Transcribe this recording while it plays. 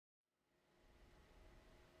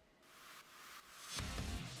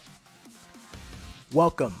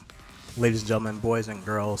Welcome, ladies and gentlemen, boys and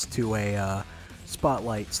girls, to a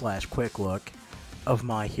spotlight slash quick look of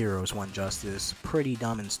My Heroes One Justice. Pretty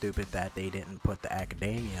dumb and stupid that they didn't put the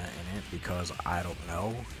academia in it because, I don't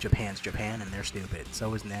know, Japan's Japan and they're stupid.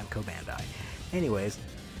 So is Namco Bandai. Anyways,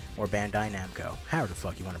 or Bandai Namco, however the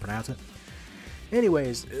fuck you want to pronounce it.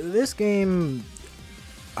 Anyways, this game,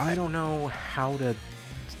 I don't know how to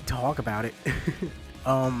talk about it.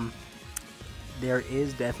 There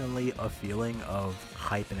is definitely a feeling of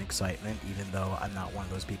hype and excitement, even though I'm not one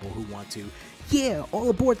of those people who want to, yeah, all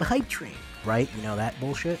aboard the hype train, right? You know, that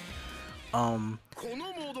bullshit.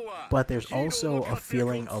 But there's also a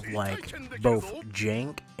feeling of like both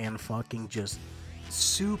jank and fucking just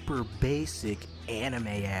super basic anime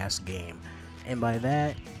ass game. And by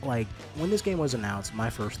that, like, when this game was announced, my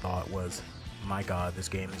first thought was, my god, this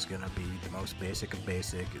game is gonna be the most basic of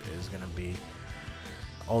basic. It is gonna be,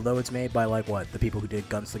 although it's made by, like, what, the people who did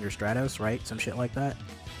Gunslinger Stratos, right? Some shit like that.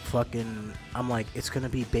 Fucking, I'm like, it's gonna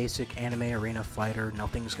be basic anime arena fighter.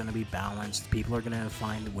 Nothing's gonna be balanced. People are gonna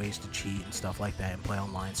find ways to cheat and stuff like that and play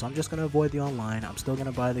online. So I'm just gonna avoid the online. I'm still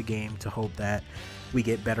gonna buy the game to hope that we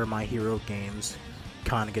get better My Hero games.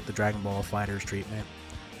 Kind of get the Dragon Ball Fighters treatment.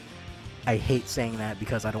 I hate saying that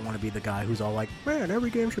because I don't want to be the guy who's all like, man,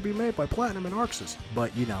 every game should be made by Platinum and Arxis.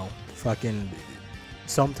 But, you know, fucking,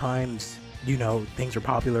 sometimes, you know, things are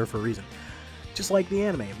popular for a reason. Just like the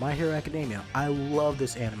anime, My Hero Academia. I love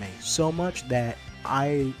this anime so much that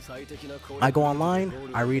I go online,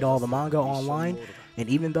 I read all the manga online, and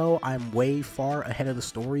even though I'm way far ahead of the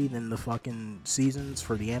story than the fucking seasons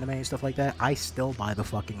for the anime and stuff like that, I still buy the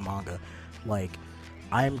fucking manga. Like,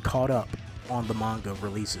 I'm caught up on the manga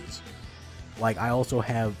releases. Like, I also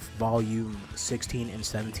have volume 16 and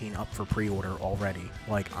 17 up for pre-order already.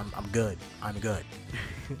 Like, I'm good. I'm good.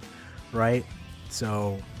 Right?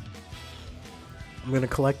 So, I'm gonna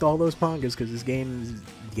collect all those mangas because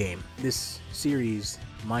this series,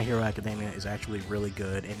 My Hero Academia, is actually really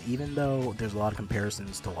good. And even though there's a lot of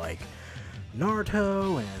comparisons to, like,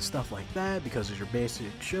 Naruto and stuff like that, because there's your basic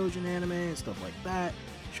shoujin anime and stuff like that.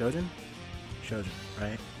 Shoujin? Shoujin,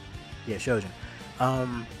 right? Yeah, shoujin.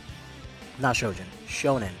 Not shoujin,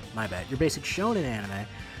 shonen, my bad. Your basic shonen anime,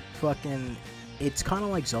 fucking, it's kind of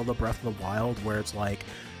like Zelda Breath of the Wild, where it's like,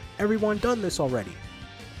 everyone done this already.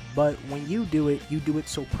 But when you do it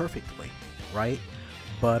so perfectly, right?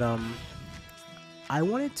 But, I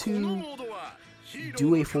wanted to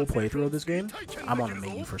do a full playthrough of this game. I'm on the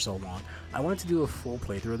menu for so long. I wanted to do a full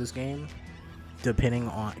playthrough of this game, depending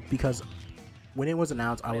on, because when it was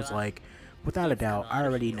announced, I was like, without a doubt, I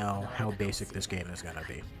already know how basic this game is gonna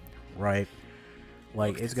be. Right?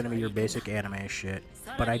 Like, it's gonna be your basic anime shit.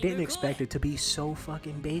 But I didn't expect it to be so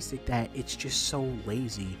fucking basic that it's just so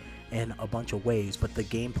lazy in a bunch of ways. But the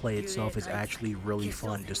gameplay itself is actually really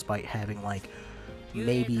fun, despite having, like,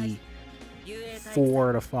 maybe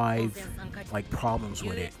 4 to 5, like, problems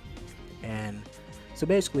with it. And so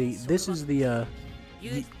basically, this is the,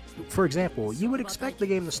 for example, you would expect the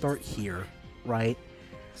game to start here, right?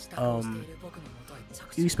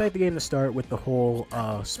 You expect the game to start with the whole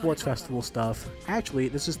sports festival stuff. Actually,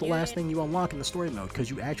 this is the last thing you unlock in the story mode, because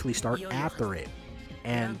you actually start after it.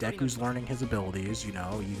 And Deku's learning his abilities, you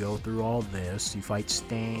know, you go through all this, you fight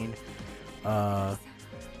Stain, you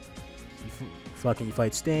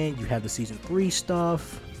fight Stain, you have the Season 3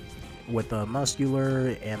 stuff with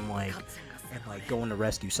Muscular, and like going to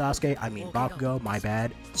rescue Sasuke, I mean Bakugo, my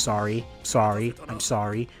bad, sorry, I'm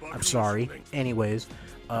sorry, anyways,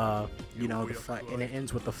 you know, the fight, and it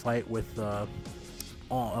ends with the fight with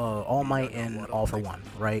All Might and All For One,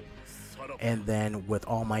 right? And then with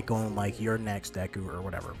All Might going like, you're next, Deku, or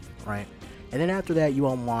whatever, right? And then after that, you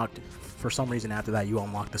unlocked, for some reason after that, you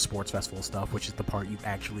unlock the sports festival stuff, which is the part you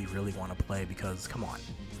actually really want to play, because, come on,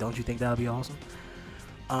 don't you think that would be awesome?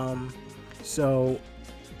 So,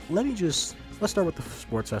 let's start with the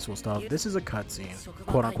sports festival stuff. This is a cutscene,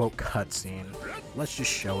 quote-unquote cutscene. Let's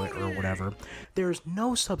just show it, or whatever. There's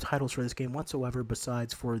no subtitles for this game whatsoever,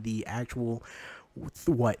 besides for the actual,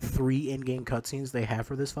 3 in-game cutscenes they have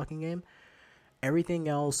for this fucking game. Everything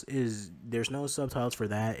else is, there's no subtitles for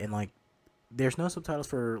that, and, like, there's no subtitles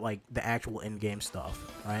for, like, the actual in-game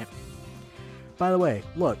stuff, right? By the way,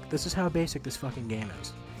 look, this is how basic this fucking game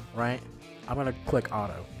is, right? I'm gonna click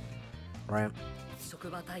auto, right?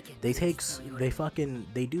 They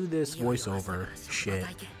do this voiceover shit,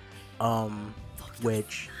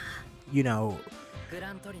 which, you know,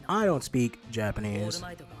 I don't speak Japanese,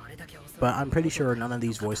 But I'm pretty sure none of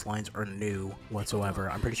these voice lines are new whatsoever.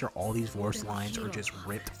 I'm pretty sure all these voice lines are just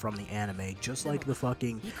ripped from the anime, just like the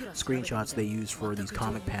fucking screenshots they use for these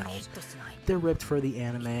comic panels. They're ripped for the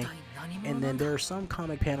anime. And then there are some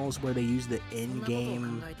comic panels where they use the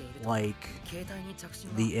in-game, like,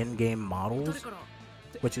 the in-game models,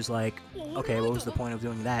 which is like, okay, what was the point of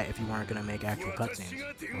doing that if you weren't going to make actual cutscenes,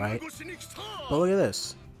 right? But look at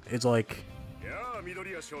this. It's like,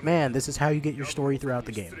 man, this is how you get your story throughout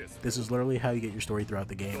the game. This is literally how you get your story throughout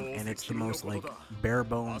the game, and it's the most, like, bare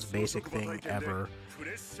bones basic thing ever.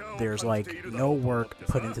 There's, like, no work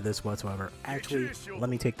put into this whatsoever. Actually, let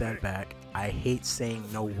me take that back. I hate saying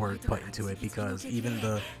no work put into it, because even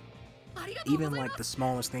like the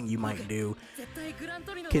smallest thing you might do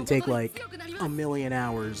can take like a million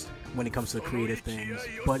hours when it comes to creative things.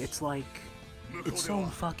 But it's like, it's so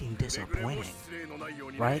fucking disappointing,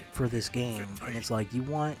 right, for this game. And it's like, you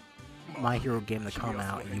want My Hero game to come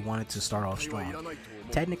out and you want it to start off strong.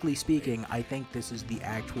 Technically speaking, I think this is the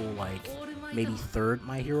actual, like, maybe third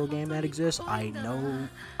My Hero game that exists. I'm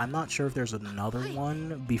not sure if there's another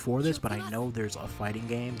one before this, but I know there's a fighting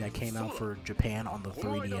game that came out for Japan on the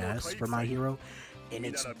 3DS for My Hero, and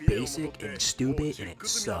it's basic and stupid and it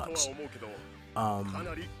sucks.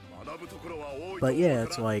 But yeah,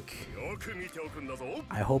 it's like,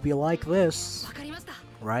 I hope you like this,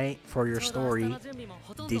 right, for your story.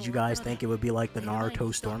 Did you guys think it would be like the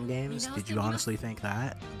Naruto Storm games? Did you honestly think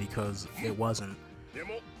that? Because it wasn't.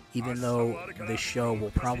 Even though this show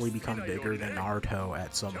will probably become bigger than Naruto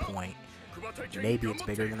at some point. Maybe it's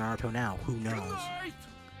bigger than Naruto now, who knows?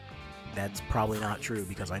 That's probably not true,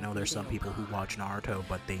 because I know there's some people who watch Naruto,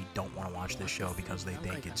 but they don't want to watch this show because they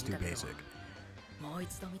think it's too basic.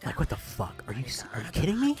 Like, what the fuck? Are you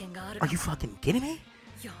kidding me? Are you fucking kidding me?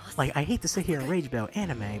 Like, I hate to sit here and rage about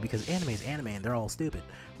anime, because anime is anime and they're all stupid.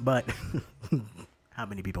 But, how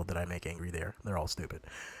many people did I make angry there? They're all stupid.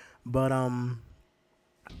 But,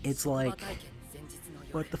 it's like,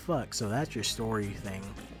 what the fuck? So that's your story thing.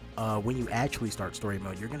 When you actually start story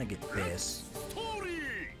mode, you're gonna get this.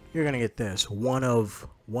 You're gonna get this. One of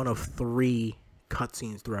 3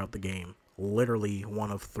 cutscenes throughout the game. Literally one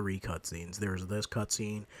of 3 cutscenes. There's this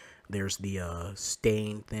cutscene. There's the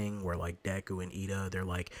stain thing where, like, Deku and Ida, they're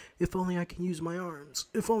like, if only I can use my arms.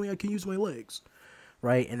 If only I can use my legs.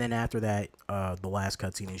 Right? And then after that, the last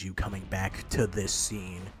cutscene is you coming back to this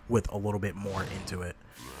scene with a little bit more into it.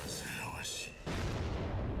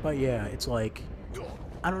 But yeah, it's like,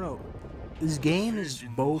 I don't know. This game is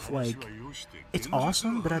both, like, it's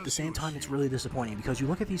awesome, but at the same time, it's really disappointing, because you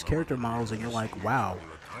look at these character models and you're like, wow,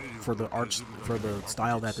 for the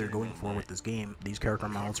style that they're going for with this game, these character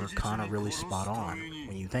models are kind of really spot on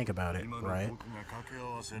when you think about it, right?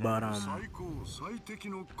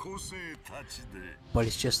 But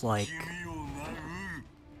it's just like,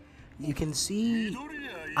 you can see,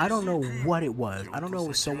 I don't know what it was. I don't know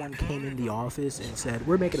if someone came in the office and said,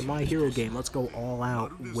 we're making a My Hero game, let's go all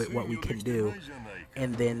out with what we can do.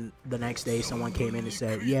 And then the next day someone came in and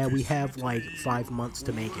said, yeah, we have like 5 months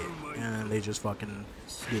to make it. And they just fucking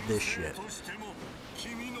did this shit.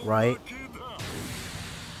 Right?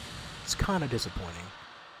 It's kind of disappointing.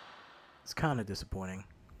 It's kind of disappointing.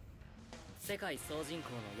 世界総人口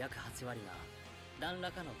の約8割が何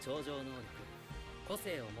らかの超常能力、個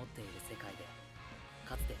性を持っている世界で、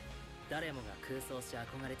かつて誰もが空想し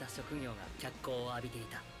憧れた職業が脚光を浴びてい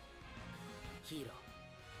た。ヒーロ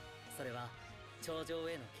ー。それは超常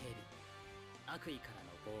への警備、悪意からの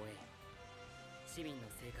防衛、市民の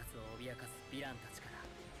生活を脅かすヴィランたちから。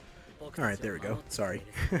Alright, there we go. Sorry.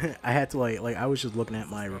 I had to like I was just looking at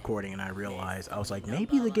my recording and I realized, I was like,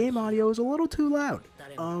 maybe the game audio is a little too loud.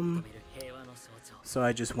 So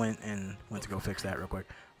I just went to go fix that real quick.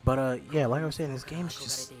 But yeah, like I was saying, this game's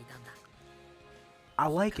just, I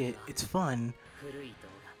like it. It's fun.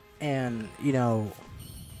 And, you know,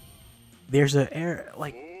 there's a air,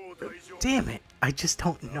 like, damn it. I just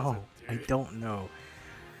don't know.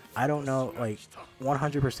 I don't know, like,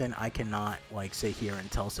 100% I cannot, like, sit here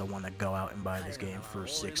and tell someone to go out and buy this game for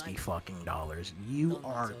 $60 fucking dollars. You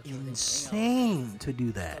are insane to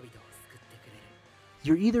do that.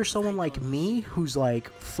 You're either someone like me, who's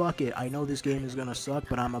like, fuck it, I know this game is gonna suck,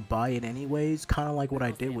 but I'm gonna buy it anyways, kind of like what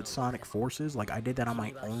I did with Sonic Forces. Like, I did that on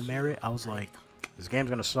my own merit. I was like, this game's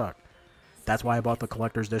gonna suck. That's why I bought the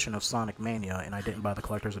collector's edition of Sonic Mania, and I didn't buy the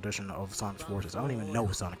collector's edition of Sonic Forces. I don't even know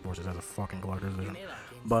if Sonic Forces has a fucking collector's edition.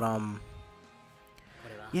 But,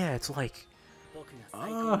 yeah, it's like,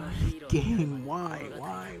 game, why?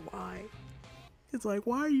 It's like,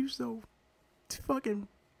 why are you so fucking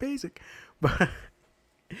basic? But,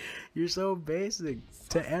 you're so basic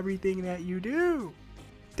to everything that you do.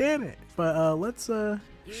 Damn it. But let's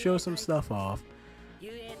show some stuff off.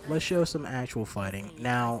 Let's show some actual fighting.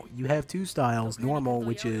 Now, you have two styles. Normal,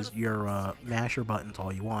 which is your mash your buttons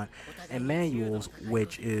all you want, and manuals,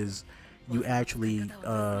 which is you actually,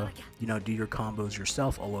 you know, do your combos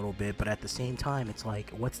yourself a little bit, but at the same time, it's like,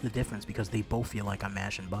 what's the difference? Because they both feel like I'm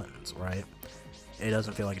mashing buttons, right? It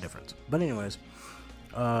doesn't feel like a difference. But anyways,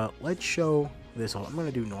 let's show this. I'm going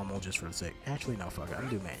to do normal just for the sake. Actually, no, fuck it. I'm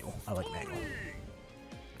going to do manual. I like manual.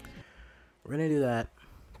 We're going to do that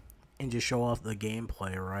and just show off the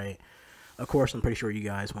gameplay, right? Of course, I'm pretty sure you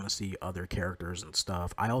guys want to see other characters and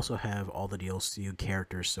stuff. I also have all the DLC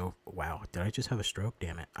characters, so... Wow, did I just have a stroke?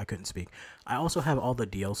 Damn it, I couldn't speak. I also have all the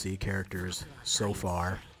DLC characters so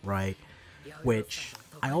far, right? Which,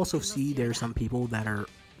 I also see there's some people that are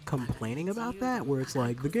complaining about that, where it's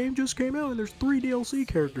like, the game just came out and there's 3 DLC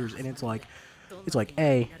characters, and it's like,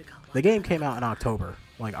 A, the game came out in October.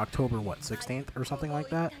 Like, October, what, 16th or something like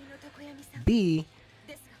that? B...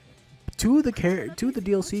 Two of the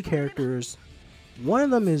DLC characters, one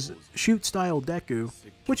of them is shoot style Deku,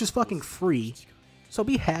 which is fucking free, so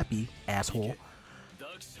be happy, asshole.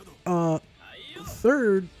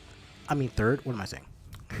 Third, what am I saying?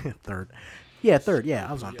 Third, yeah,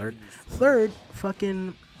 I was on third. Third,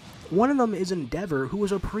 fucking, one of them is Endeavor, who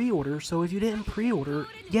was a pre-order, so if you didn't pre-order,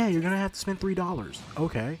 yeah, you're gonna have to spend $3.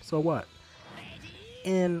 Okay, so what?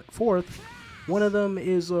 And fourth, one of them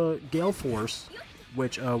is Gale Force,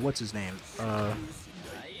 which, what's his name?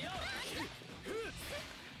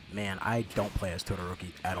 Man, I don't play as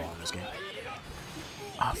Todoroki at all in this game.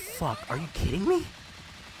 Ah, fuck, are you kidding me? You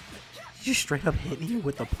just straight up hit me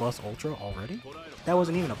with the plus ultra already? That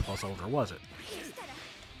wasn't even a plus ultra, was it?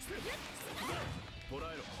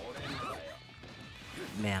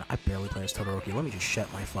 Man, I barely play as Todoroki. Let me just shut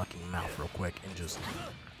my fucking mouth real quick and just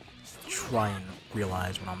try and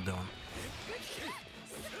realize what I'm doing.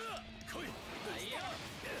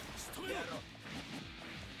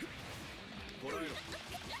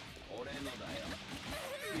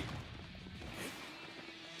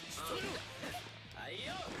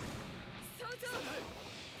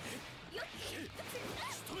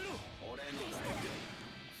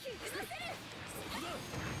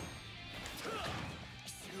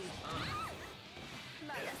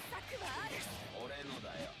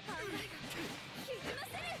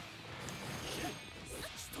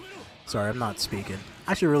 Sorry, I'm not speaking.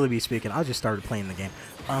 I should really be speaking. I just started playing the game.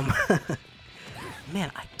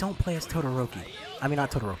 Man, I don't play as Todoroki. I mean,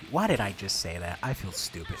 not Todoroki. Why did I just say that? I feel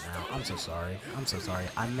stupid now. I'm so sorry. I'm so sorry.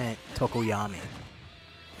 I meant Tokoyami.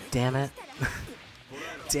 Damn it.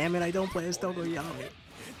 Damn it, I don't play as Tokoyami.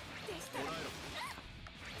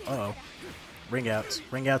 Uh-oh. Ring outs.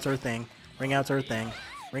 Ring outs are a thing. Ring outs are a thing.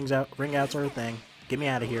 Ring outs are a thing. Get me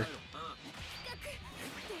out of here.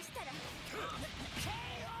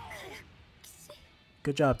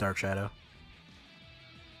 Good job, Dark Shadow.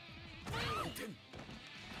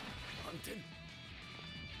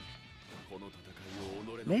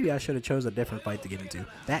 Maybe I should have chose a different fight to get into.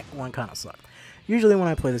 That one kind of sucked. Usually when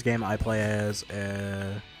I play this game, I play as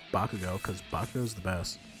Bakugo, because Bakugo's the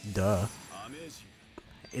best. Duh.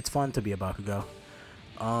 It's fun to be a Bakugo.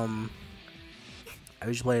 I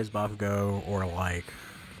usually play as Bakugo or like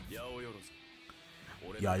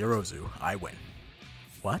Yayorozu. I win.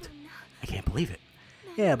 What? I can't believe it.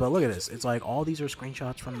 Yeah, but look at this. It's like all these are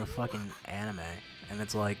screenshots from the fucking anime. And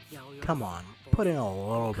it's like, come on, put in a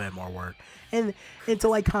little bit more work. And to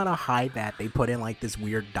like kind of hide that, they put in like this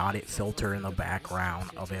weird dotted filter in the background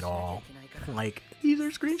of it all. Like, these are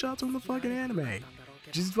screenshots from the fucking anime.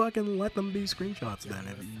 Just fucking let them be screenshots then,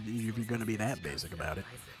 if you're gonna be that basic about it.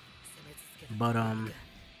 But,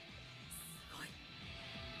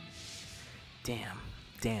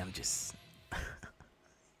 damn, just...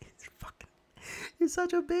 It's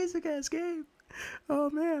such a basic ass game.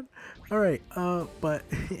 Oh man. Alright, but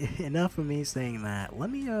enough of me saying that.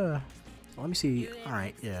 Let me see.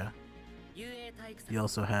 Alright, yeah. You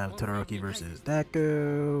also have Todoroki versus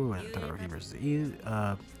Deku and Todoroki versus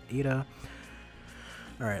Ida.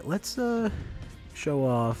 Alright, let's show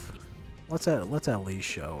off. Let's at least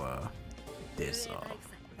show this off.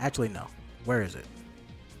 Actually no. Where is it?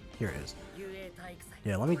 Here it is.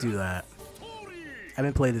 Yeah, let me do that. I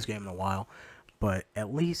haven't played this game in a while. But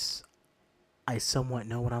at least I somewhat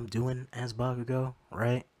know what I'm doing as Bakugo,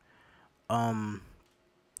 right?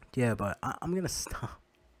 Yeah, but I'm gonna stop.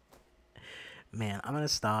 Man, I'm gonna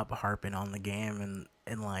stop harping on the game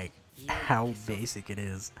and like how basic it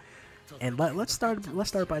is. And let's start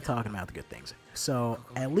by talking about the good things. So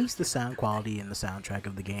at least the sound quality and the soundtrack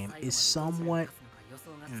of the game is somewhat.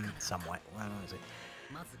 What is it?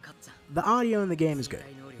 The audio in the game is good.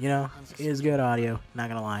 You know, it is good audio, not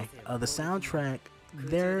gonna lie. The soundtrack,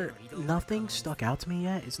 nothing stuck out to me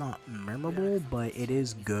yet. It's not memorable, but it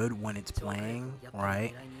is good when it's playing,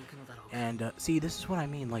 right? And see, this is what I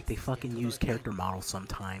mean, like they fucking use character models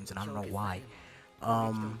sometimes, and I don't know why.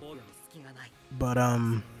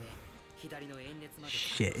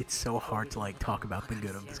 Shit, it's so hard to like talk about the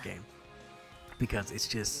good of this game because it's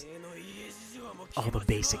just all the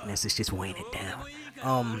basicness is just weighing it down.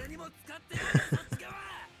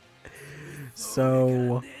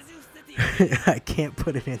 So I can't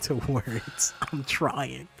put it into words. I'm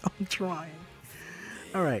trying.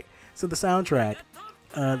 All right. So the soundtrack,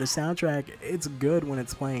 it's good when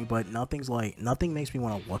it's playing, but nothing makes me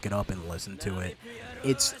want to look it up and listen to it.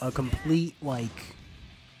 It's a complete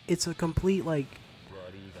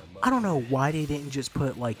I don't know why they didn't just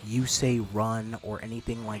put like you say run or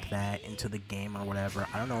anything like that into the game or whatever.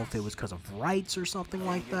 I don't know if it was because of rights or something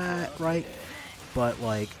like that, right? But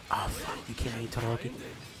like, oh fuck, you kidding me, Todoroki?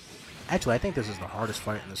 Actually, I think this is the hardest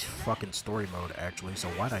fight in this fucking story mode, actually, so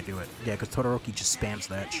why'd I do it? Yeah, because Todoroki just spams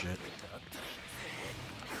that shit.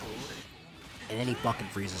 And then he fucking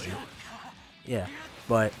freezes you. Yeah,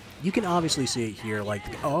 but you can obviously see it here, like,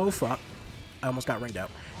 oh fuck, I almost got ringed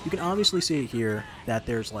out. You can obviously see it here that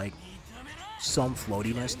there's like some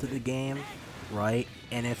floatiness to the game, right?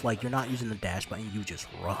 And if like you're not using the dash button, you just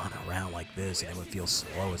run around like this and it would feel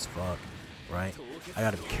slow as fuck, right? I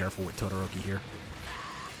gotta be careful with Todoroki here.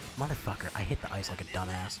 Motherfucker, I hit the ice like a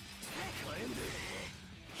dumbass.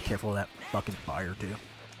 Careful of that fucking fire too.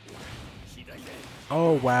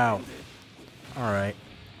 Oh wow. Alright.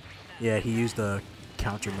 Yeah, he used the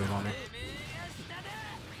counter move on me.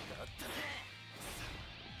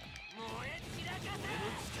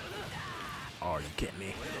 Oh, are you kidding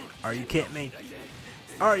me? Are you kidding me?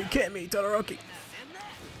 Are you kidding me, Todoroki?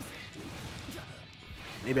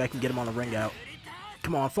 Maybe I can get him on the ring out.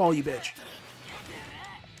 Come on, fall, you bitch.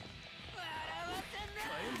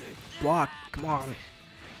 Block. Come on.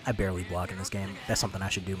 I barely block in this game. That's something I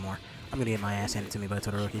should do more. I'm gonna get my ass handed to me by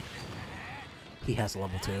Todoroki. He has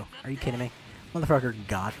level 2. Are you kidding me? Motherfucker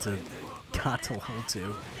got to level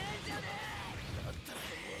 2.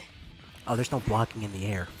 Oh, there's no blocking in the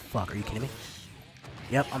air. Fuck, are you kidding me?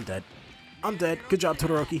 Yep, I'm dead. I'm dead. Good job,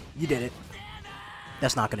 Todoroki. You did it.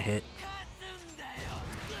 That's not gonna hit.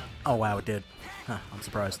 Oh, wow, it did. Huh, I'm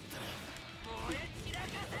surprised.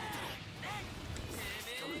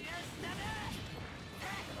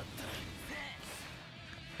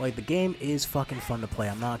 Like, the game is fucking fun to play,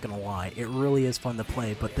 I'm not gonna lie. It really is fun to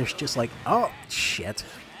play, but there's just like, oh, shit.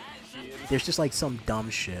 There's just like some dumb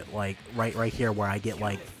shit, like, right here where I get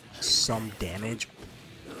like some damage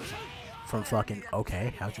from fucking,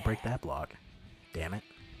 okay, how'd you break that block? Damn it.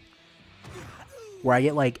 Where I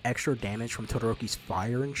get like extra damage from Todoroki's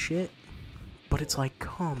fire and shit, but it's like,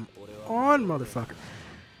 come on, motherfucker.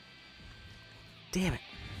 Damn it.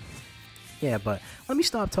 Yeah, but let me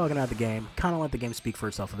stop talking about the game, kind of let the game speak for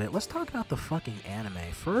itself a bit. Let's talk about the fucking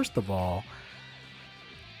anime. First of all,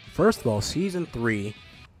 Season 3,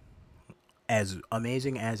 as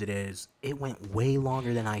amazing as it is, it went way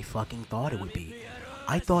longer than I fucking thought it would be.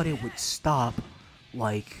 I thought it would stop,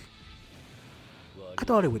 like,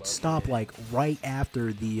 right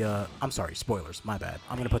after the, I'm sorry, spoilers, my bad.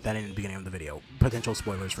 I'm gonna put that in the beginning of the video. Potential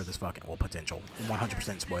spoilers for this fucking, well, potential,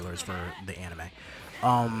 100% spoilers for the anime.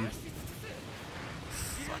 Come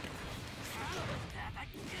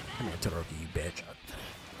here, Todoroki, you bitch.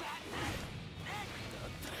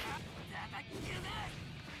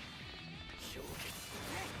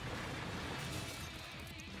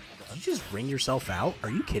 Did you just ring yourself out?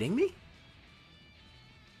 Are you kidding me?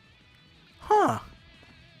 Huh.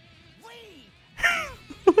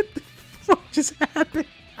 What the fuck just happened?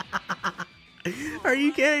 Are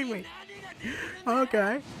you kidding me?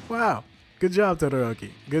 Okay. Wow. Good job,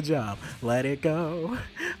 Todoroki. Good job. Let it go.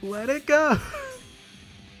 Let it go.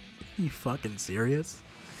 You fucking serious?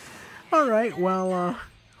 Alright, well,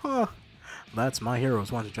 that's My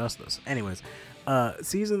Heroes Want Justice. Anyways,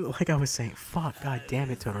 season, like I was saying, fuck, god damn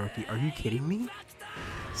it, Todoroki, are you kidding me?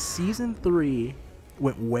 Season 3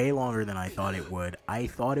 went way longer than I thought it would. I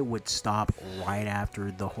thought it would stop right after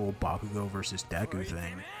the whole Bakugo versus Deku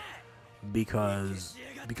thing. Because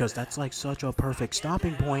that's like such a perfect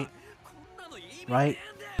stopping point, right?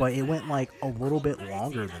 But it went like a little bit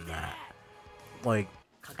longer than that. Like,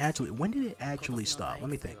 actually, when did it actually stop? Let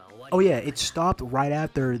me think. Oh yeah, it stopped right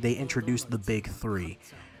after they introduced the big 3.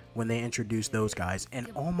 When they introduced those guys.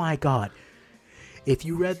 And oh my god, if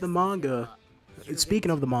you read the manga,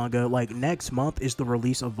 speaking of the manga, like next month is the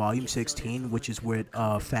release of Volume 16, which is with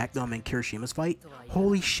Factum and Kirishima's fight.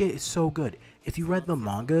 Holy shit, it's so good. If you read the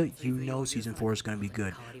manga, you know Season 4 is going to be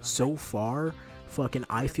good. So far, fucking,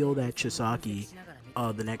 I feel that Chisaki,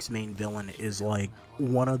 the next main villain, is like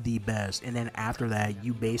one of the best. And then after that,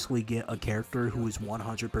 you basically get a character who is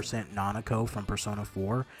 100% Nanako from Persona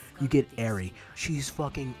 4. You get Eri. She's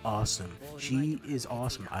fucking awesome. She is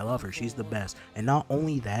awesome. I love her. She's the best. And not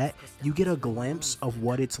only that, you get a glimpse of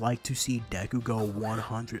what it's like to see Deku go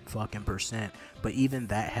 100 fucking percent. But even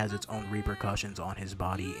that has its own repercussions on his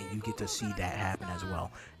body, and you get to see that happen as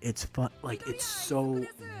well. It's fun. Like, it's so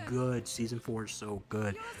good. Season 4 is so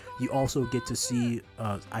good. You also get to see,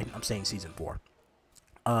 I'm saying Season 4.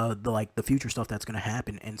 The future stuff that's gonna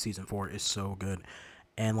happen in Season 4 is so good,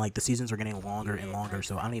 and like the seasons are getting longer and longer,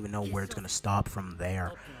 so I don't even know where it's gonna stop from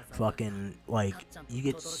there. Fucking, like, you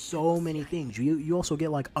get so many things. You also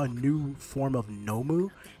get like a new form of Nomu.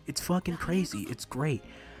 It's fucking crazy. It's great.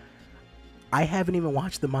 I haven't even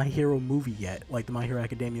watched the My Hero movie yet, like the My Hero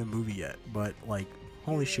Academia movie yet, but like,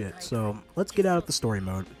 holy shit. So let's get out of the story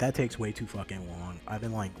mode. That takes way too fucking long. I've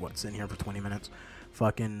been like, what, sitting here for 20 minutes?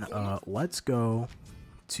 Fucking, let's go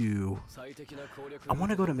to, I want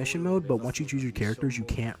to go to mission mode, but once you choose your characters, you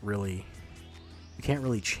can't really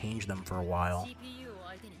change them for a while.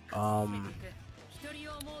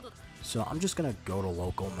 So I'm just gonna go to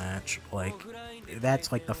local match. Like,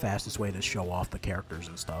 that's like the fastest way to show off the characters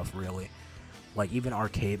and stuff, really. Like, even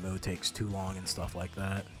arcade mode takes too long and stuff like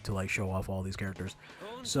that to like show off all these characters.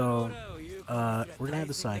 So we're gonna have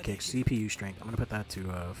the sidekicks, CPU strength. I'm gonna put that to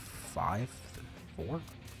 5, 4.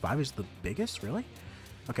 5 is the biggest, really?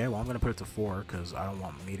 Okay, well, I'm going to put it to 4 because I don't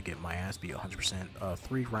want me to get my ass beat 100%.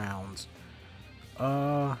 3 rounds. Do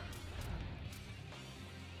I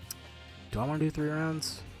want to do 3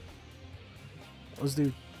 rounds? Let's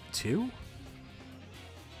do 2?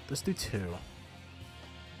 Let's do 2.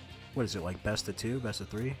 What is it, like best of 2, best of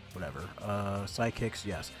 3? Whatever. Sidekicks,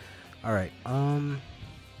 yes. Alright,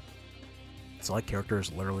 select character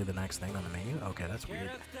is literally the next thing on the menu? Okay, that's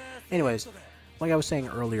weird. Anyways, like I was saying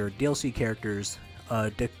earlier, DLC characters,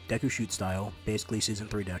 Deku Shoot style, basically Season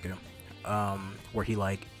 3 Deku, where he,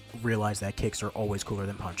 like, realized that kicks are always cooler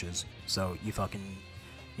than punches, so you fucking,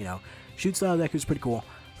 you know, Shoot style Deku's pretty cool.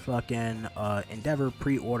 Fucking, Endeavor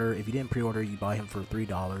pre-order, if you didn't pre-order, you buy him for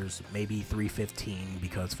 $3, maybe $3.15,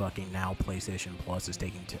 because fucking now PlayStation Plus is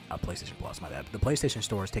taking, PlayStation Plus, my bad, the PlayStation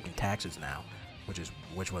Store is taking taxes now,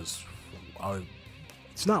 which was,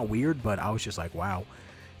 it's not weird, but I was just like, wow.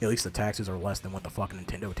 At least the taxes are less than what the fucking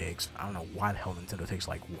Nintendo takes. I don't know why the hell Nintendo takes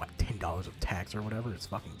like, what, $10 of tax or whatever. It's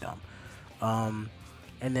fucking dumb.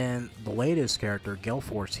 And then the latest character, Gale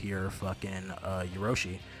Force here, fucking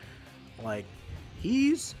Hiroshi. Like,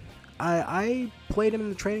 I played him in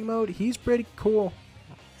the training mode. He's pretty cool,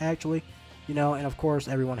 actually. You know, and of course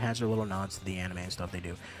everyone has their little nods to the anime and stuff they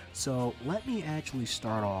do. So let me actually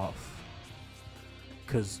start off,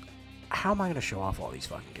 because how am I going to show off all these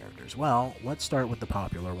fucking characters? Well, let's start with the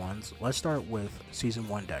popular ones. Let's start with Season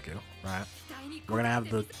 1 Deku, right? We're going to have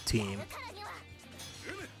the team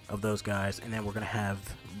of those guys, and then we're going to have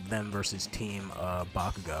them versus Team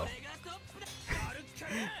Bakugo,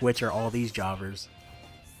 which are all these jobbers,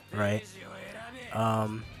 right?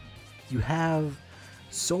 You have,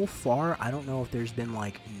 so far, I don't know if there's been,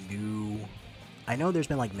 like, I know there's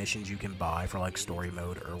been, like, missions you can buy for, like, story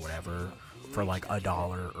mode or whatever, for like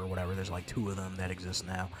 $1 or whatever. There's like 2 of them that exist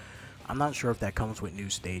now. I'm not sure if that comes with new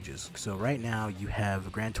stages. So right now you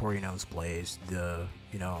have Gran Torino's place, the,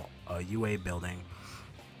 you know, UA building,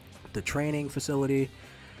 the training facility,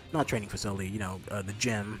 not training facility, you know, the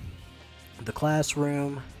gym, the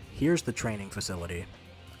classroom. Here's the training facility,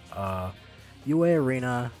 UA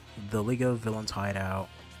Arena, the League of Villains hideout,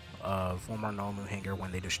 former Nomu hangar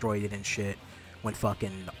when they destroyed it and shit. When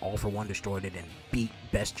fucking All For One destroyed it and beat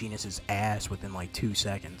Best Genius's ass within like 2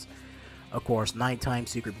 seconds. Of course, nighttime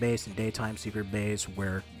secret base and daytime secret base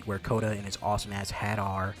where Koda and his awesome ass hat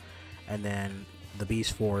are, and then the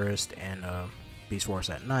Beast Forest and Beast Forest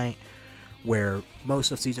at night, where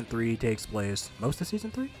most of Season 3 takes place. Most of Season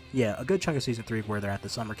 3? Yeah, a good chunk of Season 3 where they're at the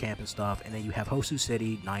summer camp and stuff, and then you have Hosu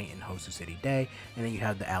City night and Hosu City day, and then you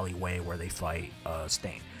have the alleyway where they fight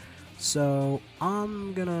Stain. So,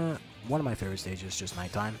 one of my favorite stages is just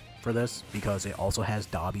nighttime for this, because it also has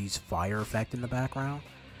Dobby's fire effect in the background,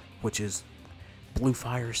 which is, blue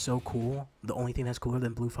fire is so cool. The only thing that's cooler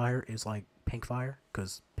than blue fire is, like, pink fire,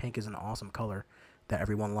 because pink is an awesome color that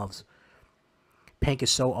everyone loves. Pink is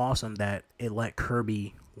so awesome that it let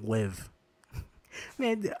Kirby live.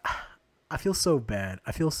 Man, I feel so bad.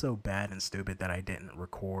 I feel so bad and stupid that I didn't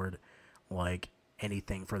record, like,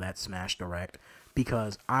 anything for that Smash Direct,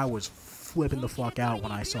 because I was flipping the fuck out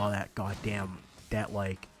when I saw that goddamn,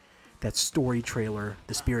 that story trailer,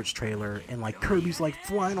 the Spirits trailer, and like Kirby's like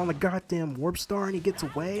flying on the goddamn warp star and he gets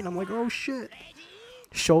away, and I'm like, oh shit.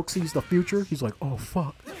 Shulk sees the future, he's like, oh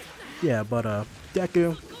fuck. Yeah, but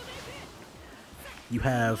Deku, you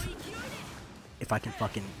have, if I can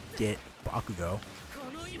fucking get Bakugo,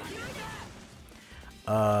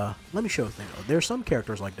 let me show the thing though. There's some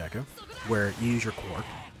characters like Deku where you use your quirk,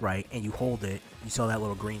 right, and you hold it, you saw that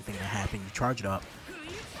little green thing that happened, you charge it up,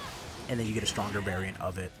 and then you get a stronger variant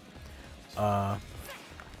of it.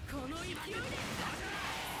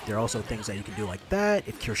 There are also things that you can do like that.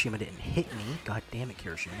 If Kirishima didn't hit me, god damn it,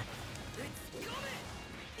 Kirishima.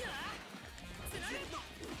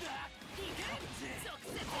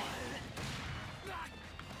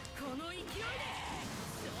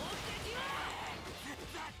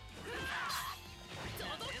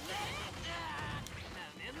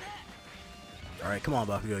 Alright, come on,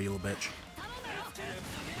 Bakugo, you little bitch.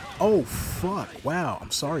 Oh, fuck. Wow. I'm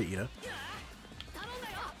sorry, Ida.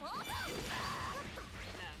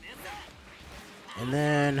 And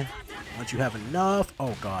then, once you have enough,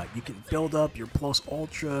 oh god, you can build up your Plus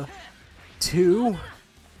Ultra 2.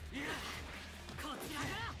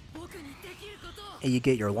 And you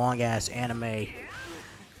get your long-ass anime,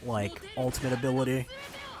 like, ultimate ability.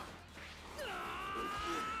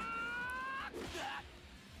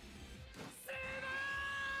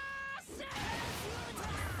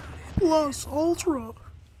 Plus Ultra.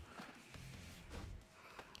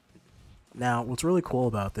 Now, what's really cool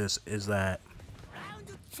about this is that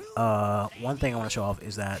one thing I want to show off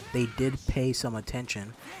is that they did pay some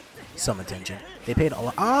attention. They paid a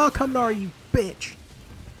lot. Oh, come on, you bitch!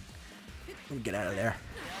 Let me get out of there.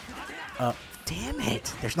 Damn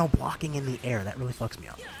it! There's no blocking in the air. That really fucks me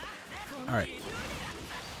up. All right.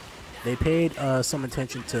 They paid some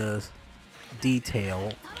attention to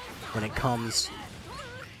detail when it comes.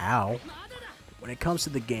 Ow. When it comes to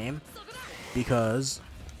the game, because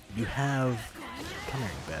you have. Come here,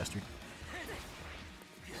 you bastard.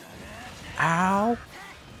 Ow!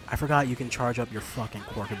 I forgot you can charge up your fucking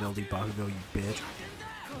quirk ability, Bakugo, you bitch.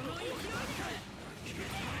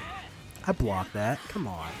 I blocked that. Come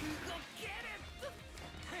on.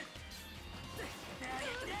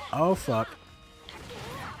 Oh, fuck.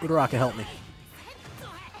 Uraraka, help me.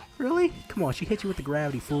 Really? Come on, she hit you with the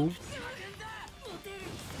gravity, fool.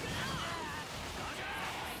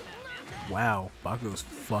 Wow, Bakugo's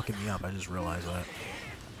fucking me up. I just realized that.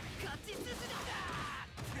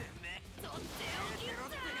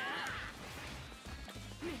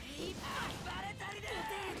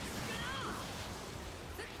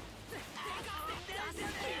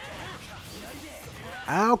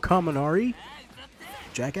 Ow, Kaminari.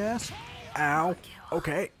 Jackass. Ow.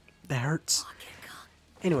 Okay, that hurts.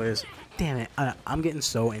 Anyways, damn it. I'm getting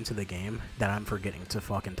so into the game that I'm forgetting to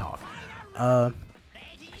fucking talk.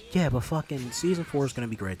 Yeah, but fucking Season 4 is gonna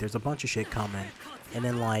be great. There's a bunch of shit coming. And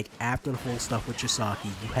then, like, after the whole stuff with Chisaki,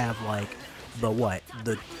 you have, like,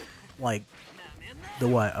 the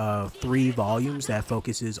 3 volumes that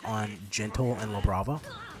focuses on Gentle and La Brava.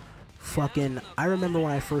 Fucking, I remember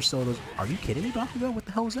when I first saw those. Are you kidding me, Bakugo? What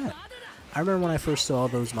the hell is that? I remember when I first saw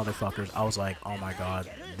those motherfuckers, I was like, oh my god,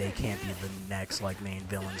 they can't be the next, like, main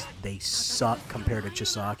villains. They suck compared to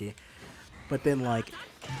Chisaki. But then, like,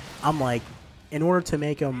 I'm like, in order to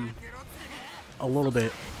make them a little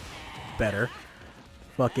bit better,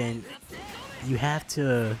 fucking, you have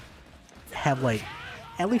to have, like,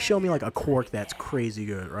 at least show me, like, a quirk that's crazy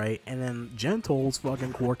good, right? And then Gentle's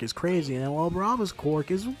fucking quirk is crazy, and then La Brava's quirk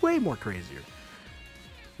is way more crazier,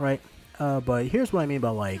 right? But here's what I mean by,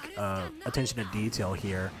 like, attention to detail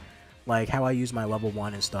here. Like, how I use my level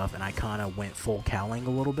 1 and stuff, and I kind of went full cowling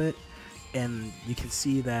a little bit. And you can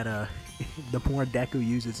see that, the more Deku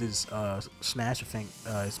uses his, smash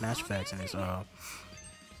effects and his,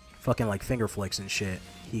 fucking, like, finger flicks and shit,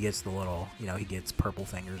 he gets the little, you know, he gets purple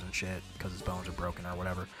fingers and shit, because his bones are broken or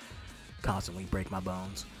whatever. Constantly break my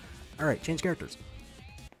bones. Alright, change characters.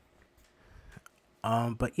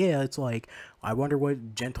 But yeah, it's like, I wonder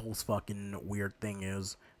what Gentle's fucking weird thing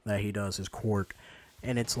is that he does, his quirk.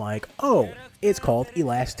 And it's like, oh, it's called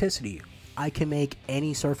elasticity. I can make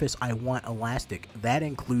any surface I want elastic. That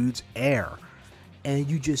includes air. And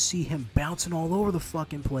you just see him bouncing all over the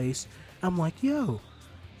fucking place. I'm like, yo.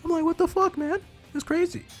 I'm like, what the fuck, man? It's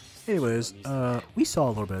crazy. Anyways, we saw a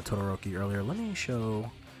little bit of Todoroki earlier. Let me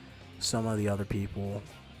show some of the other people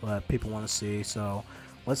that people want to see. So,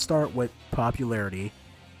 let's start with popularity.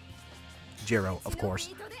 Jiro, of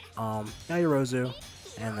course. Yayorozu.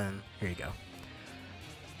 And then, here you go.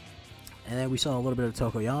 And then we saw a little bit of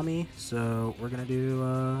Tokoyami, so we're gonna do,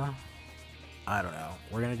 I don't know.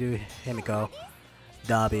 We're gonna do Himiko,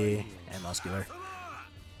 Dabi, and Muscular.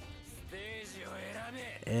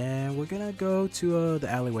 And we're gonna go to the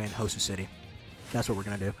alleyway in Hosu City. That's what we're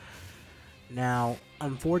gonna do. Now,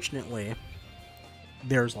 unfortunately,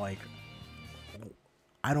 there's like,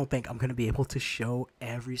 I don't think I'm gonna be able to show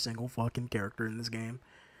every single fucking character in this game,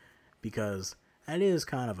 because it is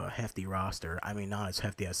kind of a hefty roster. I mean, not as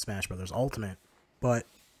hefty as Smash Bros. Ultimate, but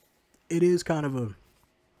it is kind of a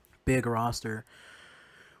big roster.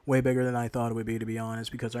 Way bigger than I thought it would be, to be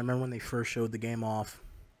honest, because I remember when they first showed the game off,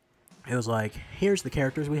 it was like, here's the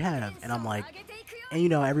characters we have, and I'm like, and you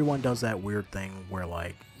know, everyone does that weird thing where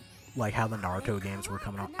like how the Naruto games were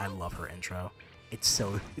coming out. I love her intro. It's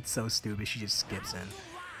so stupid. She just skips in.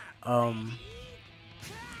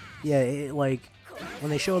 Yeah, it, like, when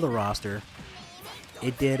they show the roster,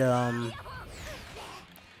 it did,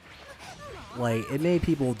 like, it made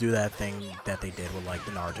people do that thing that they did with, like,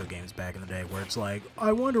 the Naruto games back in the day, where it's like,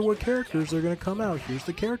 I wonder what characters are gonna come out. Here's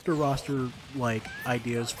the character roster, like,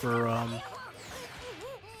 ideas for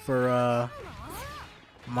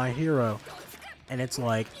My Hero. And it's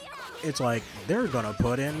like, they're gonna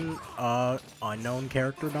put in, unknown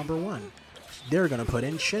character number 1. They're gonna put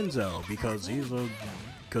in Shinzo, because he's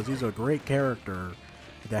a great character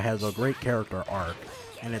that has a great character arc.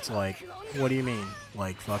 And it's like, what do you mean?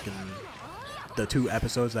 Like, fucking the 2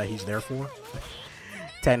 episodes that he's there for?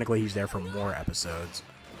 Technically, he's there for more episodes.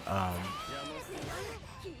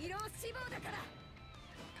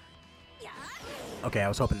 Okay, I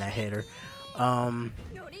was hoping that hit her.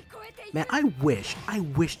 Man, I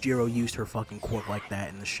wish Jiro used her fucking quirk like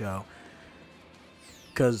that in the show.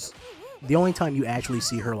 Because the only time you actually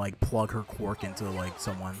see her, like, plug her quirk into, like,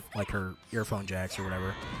 someone, like her earphone jacks or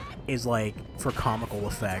whatever, is, like, for comical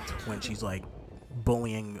effect when she's, like,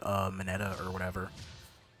 bullying, Mineta or whatever.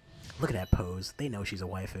 Look at that pose. They know she's a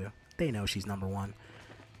waifu. They know she's number 1.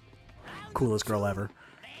 Coolest girl ever.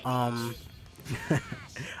 I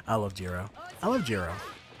love Jiro. I love Jiro.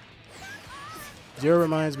 Jiro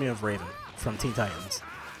reminds me of Raven from Teen Titans.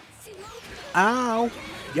 Ow!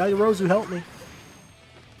 Yaoyorozu, help me.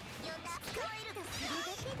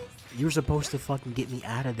 You were supposed to fucking get me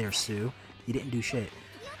out of there, Sue. You didn't do shit.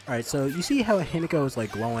 Alright, so you see how Himiko is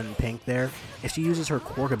like glowing pink there? If she uses her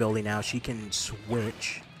quirk ability now, she can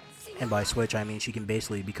switch. And by switch, I mean she can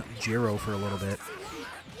basically become Jiro for a little bit.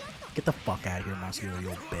 Get the fuck out of here, Muscular, you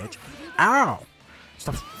old bitch. Ow!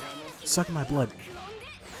 Stop sucking my blood.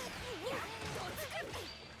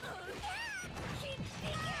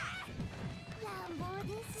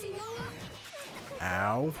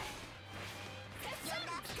 Ow.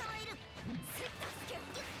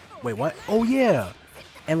 Wait, what? Oh, yeah!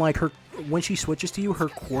 And, like, when she switches to you, her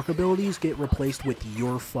quirk abilities get replaced with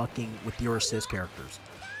your assist characters.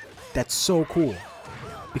 That's so cool.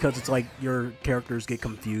 Because it's like your characters get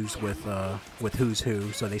confused with who's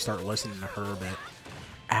who, so they start listening to her a bit.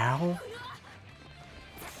 Ow.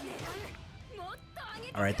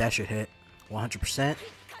 Alright, that should hit. 100%.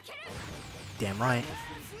 Damn right.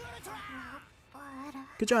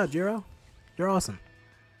 Good job, Jiro. You're awesome.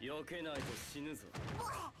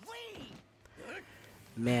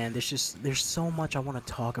 Man, there's so much I want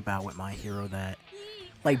to talk about with My Hero that,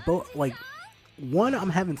 like, one, I'm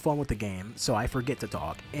having fun with the game, so I forget to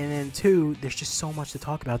talk, and then 2, there's just so much to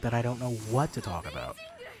talk about that I don't know what to talk about.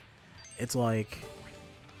 It's like,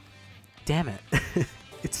 damn it,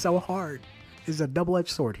 it's so hard. It's a double-edged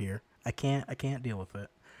sword here. I can't deal with it.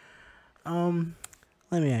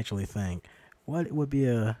 Let me actually think. What would be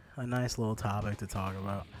a nice little topic to talk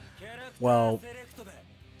about? Well,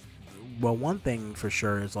 one thing for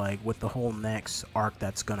sure is, like, with the whole next arc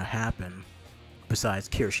that's gonna happen, besides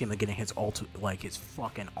Kirishima getting his his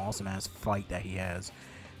fucking awesome ass fight that he has,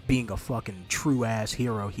 being a fucking true ass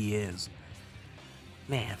hero he is.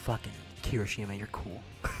 Man, fucking Kirishima, you're cool.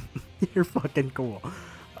 You're fucking cool.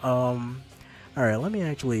 Alright, let me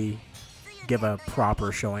actually give a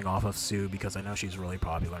proper showing off of Sue, because I know she's really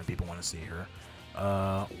popular and people want to see her.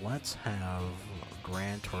 Let's have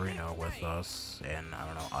Gran Torino with us, and I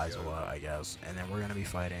don't know, Aizawa, I guess, and then we're gonna be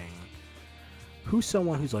fighting. Who's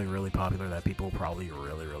someone who's, like, really popular that people probably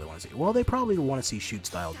really want to see? Well, they probably want to see Shoot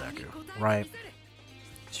Style Deku, right?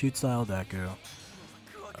 Shoot Style Deku.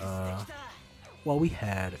 Well, we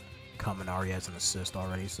had Kaminari as an assist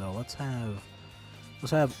already, so let's have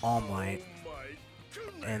All Might,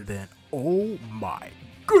 and then, oh my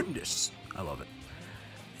goodness, I love it.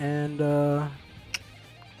 And,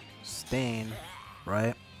 Stain,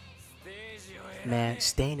 right? Man,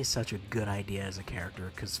 Stain is such a good idea as a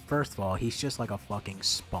character, because first of all, he's just like a fucking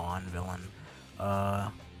Spawn villain.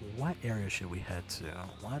 what area should we head to?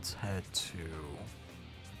 Let's head to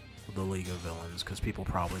the League of Villains, because people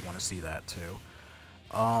probably want to see that too.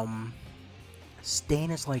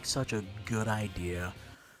 Stain is like such a good idea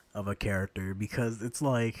of a character, because it's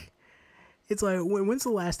like when's the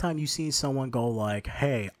last time you seen someone go like,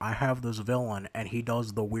 hey, I have this villain and he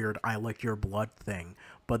does the weird I lick your blood thing,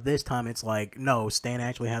 but this time it's like, no, Stain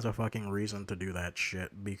actually has a fucking reason to do that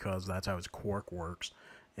shit, because that's how his quirk works.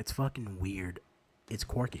 It's fucking weird. It's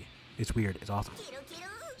quirky. It's weird. It's awesome.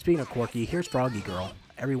 Speaking of quirky, here's Froggy Girl.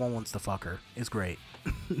 Everyone wants to fuck her. It's great.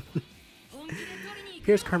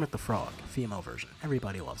 Here's Kermit the Frog, female version.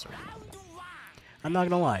 Everybody loves her. I'm not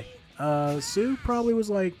gonna lie. Sue probably was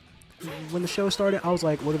like, when the show started, I was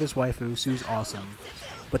like, look at this waifu. Sue's awesome.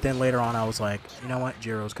 But then later on, I was like, you know what?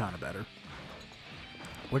 Jiro's kind of better.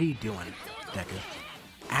 What are you doing, Deku?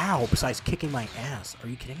 Ow! Besides kicking my ass. Are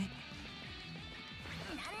you kidding me?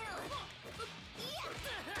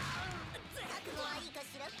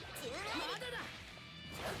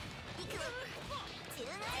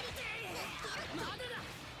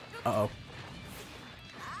 Uh-oh. Are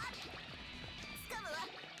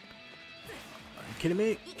you kidding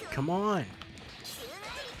me? Come on.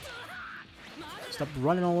 Stop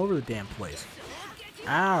running all over the damn place.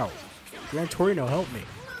 Ow. Gran Torino, help me.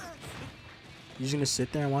 You just gonna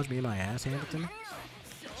sit there and watch me get my ass handed to me?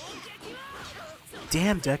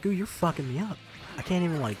 Damn, Deku, you're fucking me up. I can't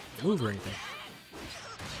even, like, move or anything.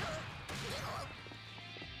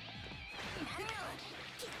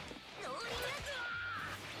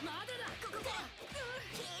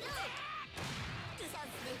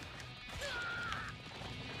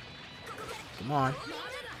 Come on.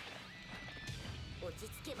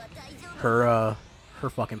 Her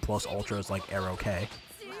fucking plus ultra is like Arrow K.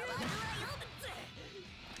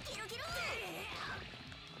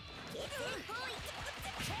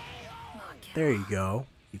 There you go,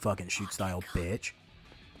 you fucking shoot style bitch.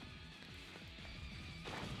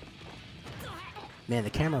 Man, the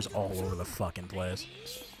camera's all over the fucking place.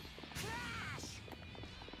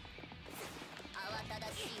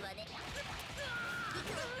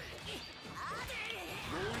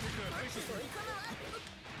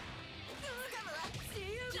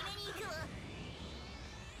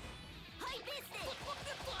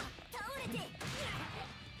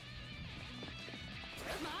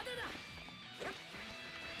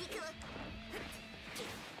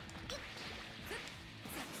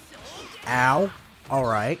 Ow.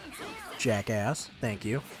 Alright. Jackass. Thank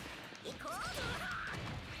you.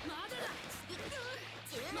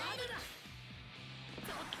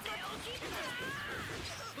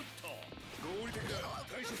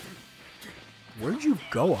 Where'd you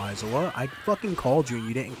go, Aizawa? I fucking called you and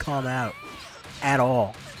you didn't come out. At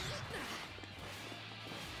all.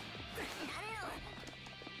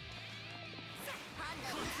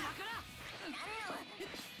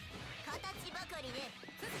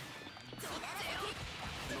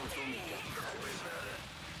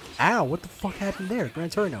 Ow, what the fuck happened there?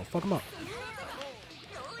 Gran Torino, fuck him up.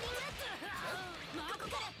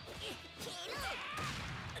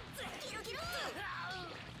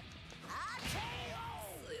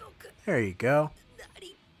 There you go.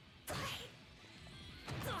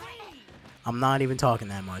 I'm not even talking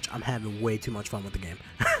that much. I'm having way too much fun with the game.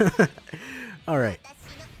 Alright.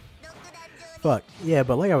 Fuck. Yeah,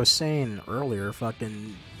 but like I was saying earlier,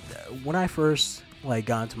 fucking... when I first... like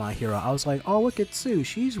got into My Hero, I was like, oh, look at Sue,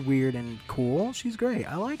 she's weird and cool, she's great,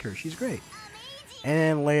 I like her, she's great. And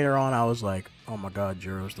then later on I was like, oh my god,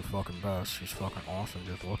 Jiro's the fucking best, she's fucking awesome,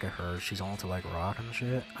 just look at her, she's on to like rock and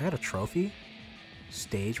shit. I got a trophy?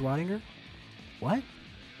 Stage riding her? What?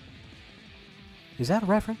 Is that a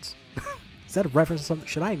reference? Is that a reference to something?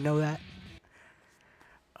 Should I know that?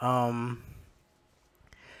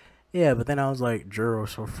 Yeah, but then I was like,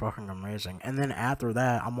 Jiro's so fucking amazing. And then after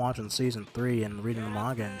that, I'm watching season 3 and reading the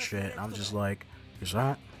manga and shit. And I'm just like, is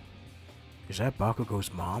that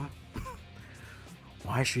Bakugo's mom?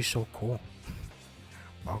 Why is she so cool?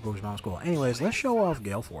 Bakugo's mom's cool. Anyways, let's show off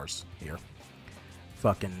Gale Force here.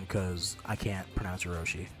 Fucking, because I can't pronounce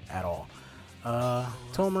Hiroshi at all.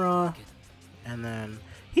 Tomura, and then,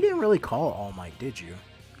 he didn't really call All Might, did you?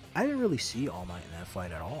 I didn't really see All Might in that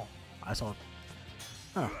fight at all. I saw...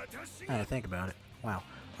 oh, I didn't think about it. Wow.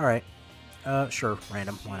 Alright. Sure,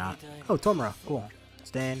 random, why not? Oh, Tomura, cool.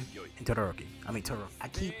 Stan and Todoroki. I mean, I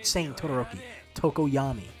keep saying Todoroki.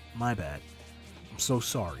 Tokoyami. My bad. I'm so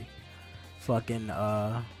sorry. Fucking,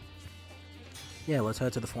 yeah, let's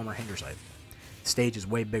head to the former hangar site. The stage is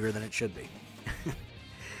way bigger than it should be.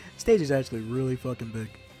 Stage is actually really fucking big.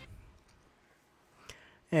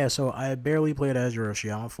 Yeah, so I barely played as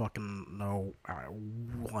Hiroshi. I don't fucking know,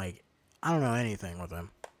 like, I don't know anything with him.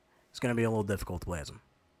 it's going to be a little difficult to play as him.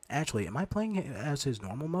 Actually, am I playing as his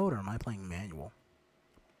normal mode or am I playing manual?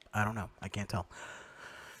 I don't know. I can't tell.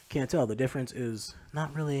 Can't tell. The difference is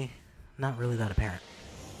not really that apparent.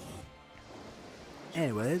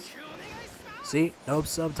 Anyways, see, no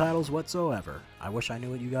subtitles whatsoever. I wish I knew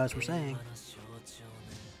what you guys were saying.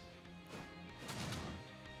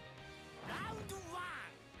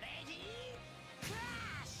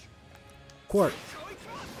 Quirk.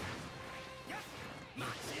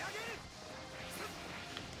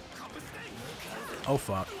 Oh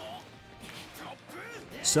fuck.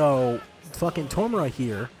 So, fucking Tomura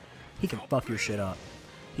here, he can fuck your shit up.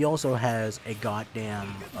 He also has a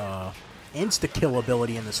goddamn insta-kill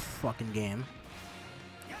ability in this fucking game.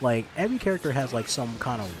 Like, every character has like some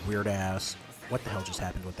kind of weird-ass... What the hell just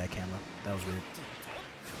happened with that camera? That was weird.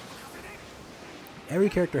 Every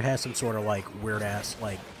character has some sort of like weird-ass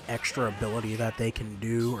like extra ability that they can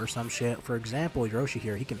do or some shit. For example, Hiroshi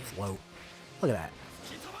here, he can float. Look at that.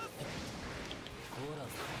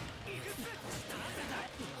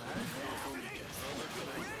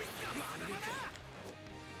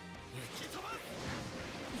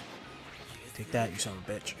 Take that, you son of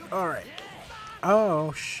a bitch. Alright.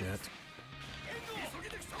 Oh, shit.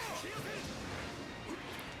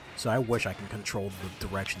 So I wish I can control the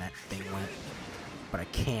direction that thing went. But I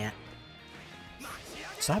can't.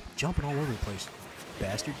 Stop jumping all over the place,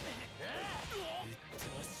 bastard.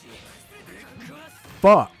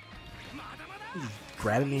 Fuck! You're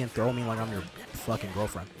grabbing me and throwing me like I'm your fucking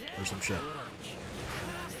girlfriend or some shit.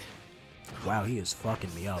 Wow, he is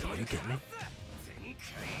fucking me up. Are you kidding me?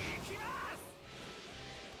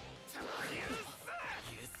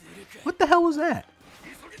 What the hell was that?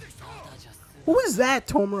 What was that,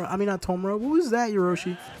 Tomura? I mean, not Tomura. What was that,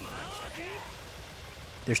 Hiroshi?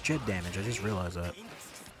 There's jet damage. I just realized that.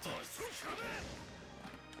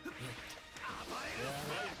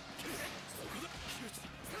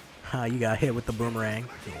 Ha, you got hit with the boomerang,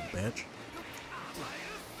 you little bitch.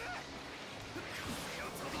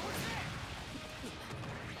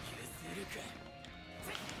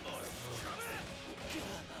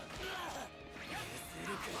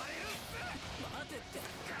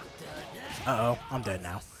 Uh-oh, I'm dead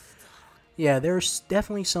now. Yeah, there's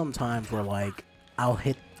definitely some times where like I'll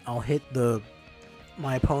hit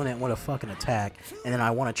my opponent with a fucking attack and then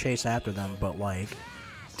I want to chase after them, but like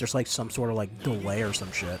there's like some sort of like delay or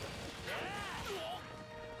some shit.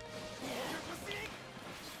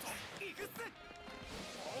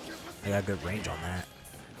 I got good range on that.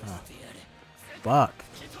 Huh. Fuck.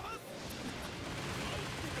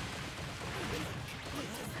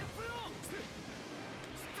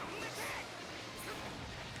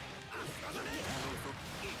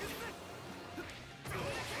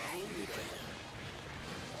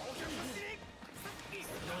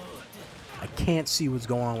 I can't see what's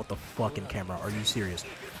going on with the fucking camera. Are you serious?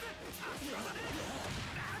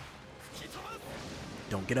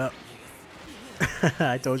 Don't get up.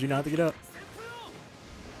 I told you not to get up.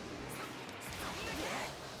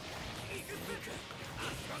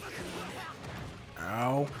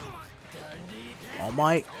 Ow. All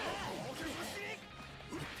might.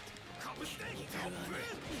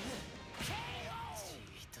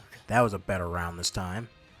 That was a better round this time.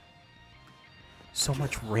 So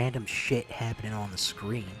much random shit happening on the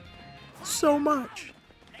screen. So much.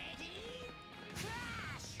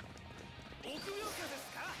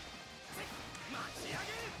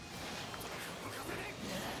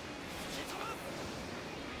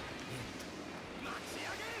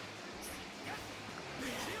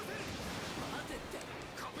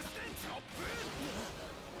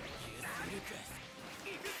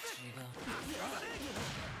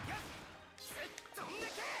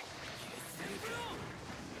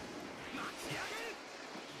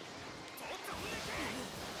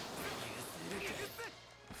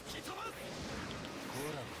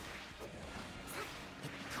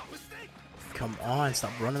 Come on,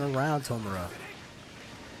 stop running around, Tomura.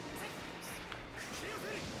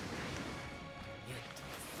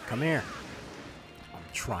 Come here. I'm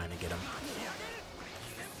trying to get him.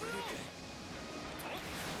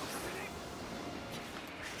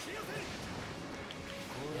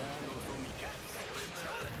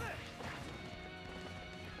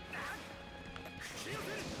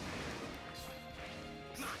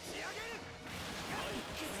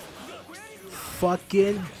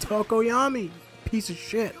 Fucking Tokoyami, piece of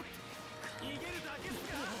shit.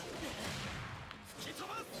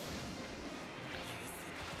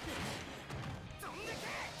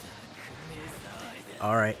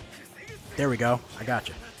 All right, there we go. I got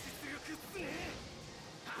you.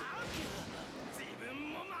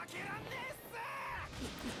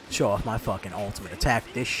 show off my fucking ultimate attack.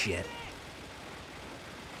 This shit.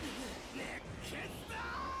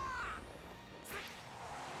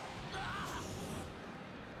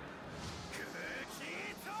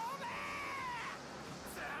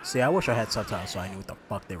 See, I wish I had subtitles so I knew what the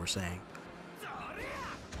fuck they were saying.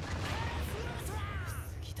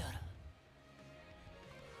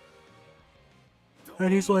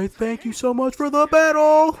 And he's like, thank you so much for the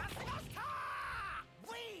battle!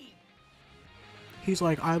 He's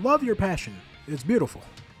like, I love your passion. It's beautiful.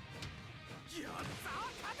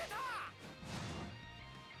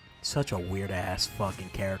 Such a weird ass fucking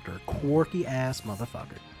character. Quirky ass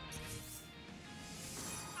motherfucker.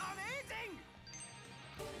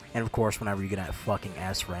 And of course, whenever you get at fucking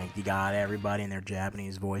S rank, you got everybody in their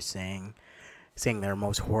Japanese voice saying their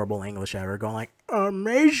most horrible English ever, going like,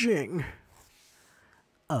 amazing!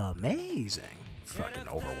 Amazing! Fucking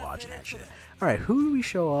overwatching that shit. Alright, who do we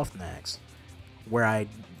show off next?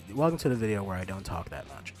 Welcome to the video where I don't talk that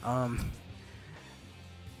much.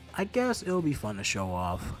 I guess it'll be fun to show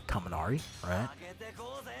off Kaminari, right?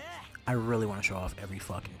 I really want to show off every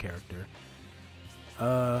fucking character.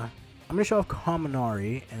 I'm gonna show off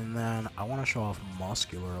Kaminari, and then I want to show off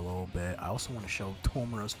Muscular a little bit. I also want to show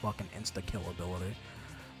Tomura's fucking insta-kill ability.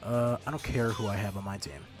 I don't care who I have on my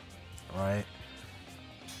team, right?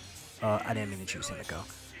 I didn't mean to choose Himiko.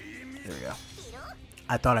 There we go.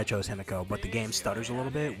 I thought I chose Himiko, but the game stutters a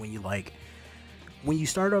little bit when you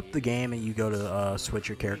start up the game and you go to switch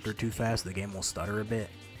your character too fast. The game will stutter a bit.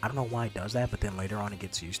 I don't know why it does that, but then later on it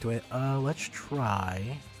gets used to it. Let's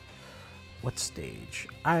try. What stage?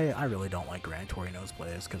 I really don't like Gran Torino's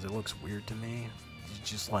plays because it looks weird to me. It's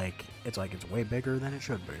just like it's way bigger than it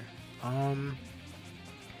should be.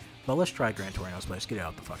 But let's try Gran Torino's place. Get it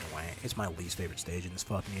out the fucking way. It's my least favorite stage in this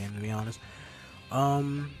fucking game, to be honest.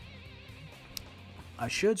 I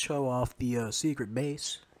should show off the secret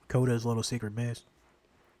base, Koda's little secret base,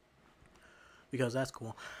 because that's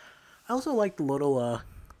cool. I also like the little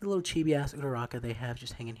chibi ass Uraraka they have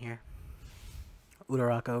just hanging here.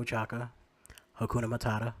 Uraraka Ochaka. Hakuna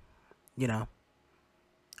Matata, you know,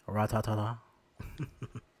 Ratatata,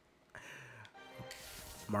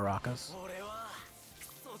 Maracas.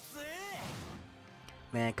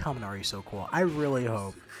 Man, Kaminari is so cool. I really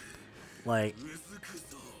hope, like,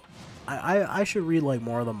 I should read like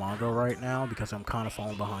more of the manga right now because I'm kind of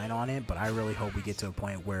falling behind on it. But I really hope we get to a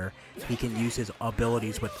point where he can use his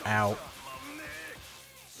abilities without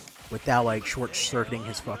like short-circuiting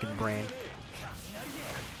his fucking brain.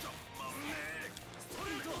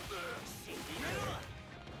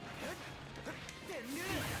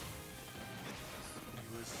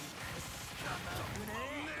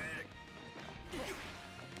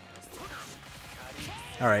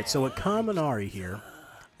 Alright, so with Kaminari here,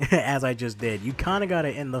 as I just did, you kind of got to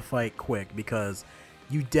end the fight quick because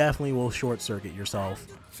you definitely will short-circuit yourself.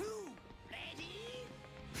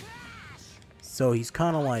 So he's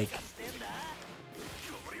kind of like...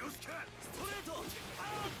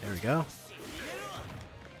 There we go.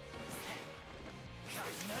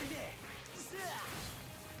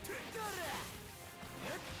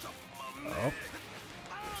 Oh.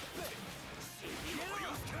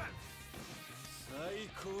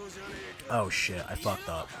 Oh shit, I fucked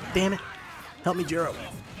up. Damn it! Help me, Jiro.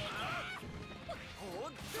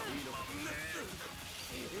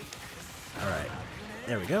 Alright,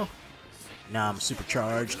 there we go. Now I'm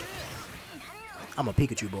supercharged. I'm a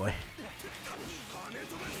Pikachu boy.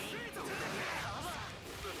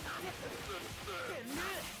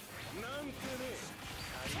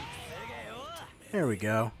 There we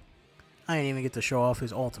go. I didn't even get to show off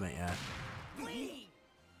his ultimate yet.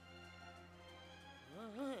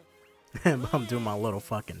 I'm doing my little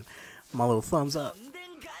thumbs up.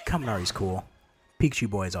 Kaminari's cool. Pikachu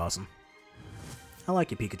boy is awesome. I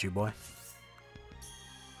like you, Pikachu boy.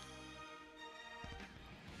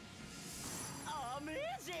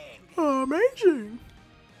 Amazing!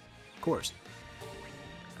 Of course.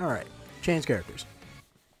 Alright, change characters.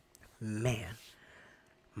 Man,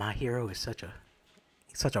 My Hero is such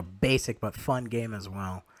a basic but fun game as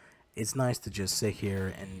well. It's nice to just sit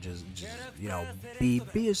here and just you know, be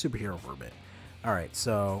a superhero for a bit. Alright,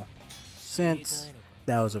 so since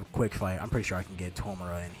that was a quick fight, I'm pretty sure I can get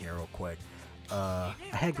Tomura in here real quick. I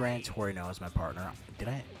had Gran Torino as my partner.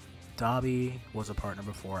 Dabi was a partner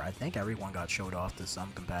before. I think everyone got showed off to some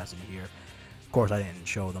capacity here. Of course, I didn't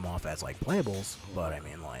show them off as like playables, but I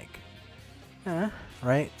mean like,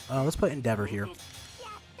 right? Let's put Endeavor here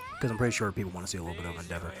because I'm pretty sure people want to see a little bit of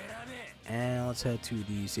Endeavor. And let's head to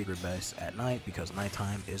the secret base at night because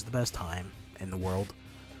nighttime is the best time in the world.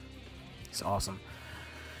 It's awesome.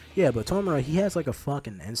 Yeah, but Tomura, he has like a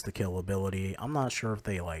fucking insta-kill ability. I'm not sure if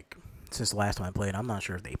they like, since the last time I played, I'm not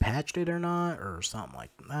sure if they patched it or not, or something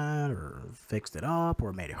like that, or fixed it up,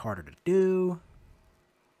 or made it harder to do.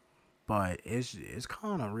 But it's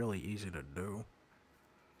kind of really easy to do.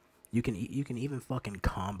 You can even fucking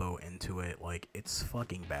combo into it, like it's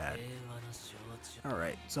fucking bad.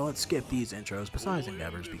 Alright, so let's skip these intros besides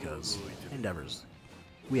Endeavor's, because Endeavor's,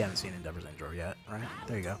 we haven't seen Endeavor's intro yet, right?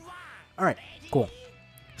 There you go. Alright, cool.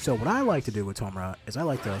 So what I like to do with Tomura is I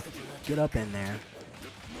like to get up in there,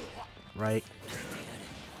 right?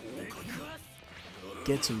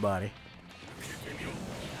 Get somebody.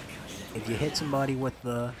 If you hit somebody with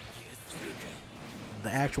the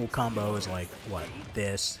actual combo is like, what,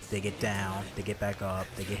 this, they get down, they get back up,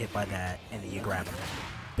 they get hit by that, and then you grab them.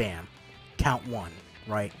 Bam. Count 1,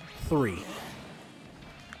 right? 3.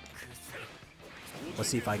 Let's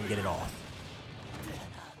see if I can get it off.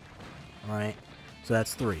 Alright, so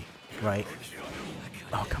that's 3, right?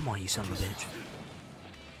 Oh, come on, you son of a bitch.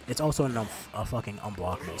 It's also a fucking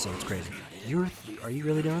unblockable, so it's crazy. Are you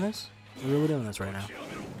really doing this? We're really doing this right now.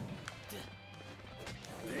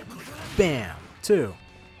 Bam! 2.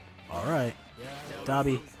 Alright.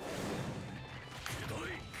 Dobby.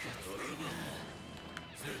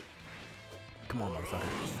 Come on, motherfucker.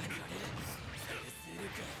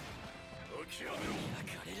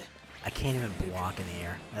 I can't even block in the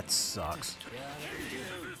air. That sucks.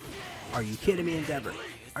 Are you kidding me, Endeavor?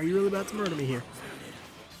 Are you really about to murder me here?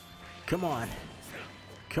 Come on.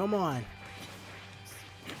 Come on.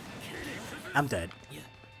 I'm dead.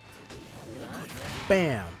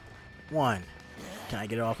 Bam! 1. Can I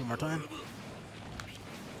get it off one more time?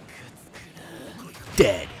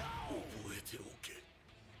 Dead.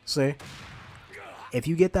 See? If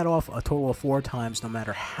you get that off a total of 4 times, no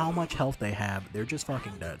matter how much health they have, they're just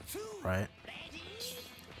fucking dead, right?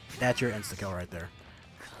 That's your insta-kill right there.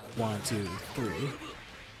 1, 2, 3.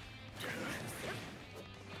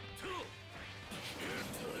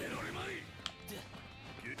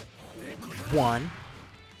 1.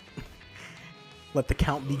 Let the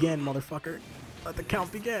count begin, motherfucker. Let the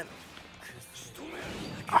count begin.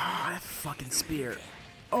 Ah, that fucking spear.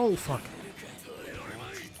 Oh, fuck.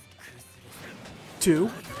 2.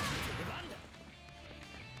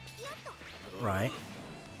 Right.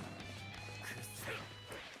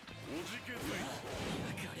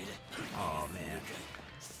 Oh, man.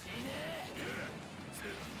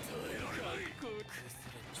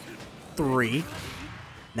 3.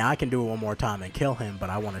 Now I can do it one more time and kill him, but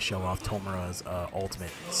I want to show off Tomura's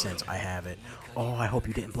ultimate since I have it. Oh, I hope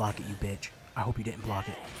you didn't block it, you bitch. I hope you didn't block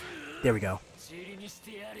it. There we go.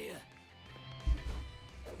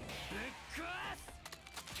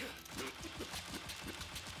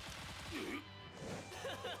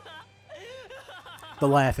 The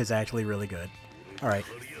laugh is actually really good. Alright.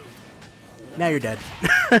 Now you're dead.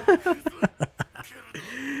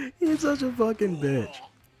 He's such a fucking bitch.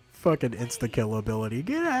 Fucking insta-kill ability.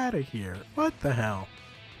 Get out of here. What the hell?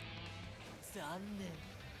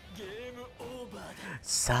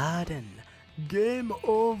 Sudden. Game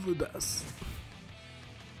over this.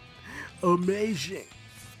 Amazing.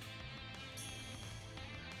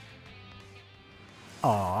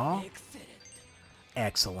 Aww.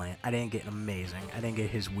 Excellent. I didn't get amazing. I didn't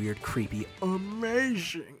get his weird, creepy,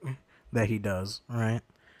 amazing that he does, right?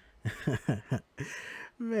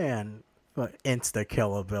 Man.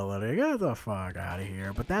 Insta-kill ability. Get the fuck out of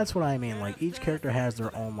here. But that's what I mean. Like, each character has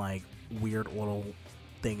their own, like, weird little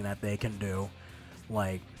thing that they can do.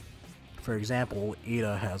 Like, for example,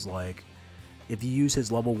 Ida has, like, if you use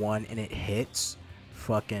his level 1 and it hits,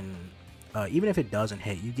 fucking, even if it doesn't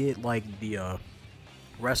hit, you get, like, the,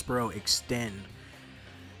 Respiro Extend.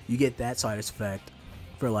 You get that side effect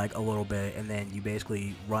for, like, a little bit, and then you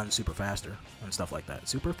basically run super faster and stuff like that.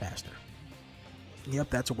 Super faster. Yep,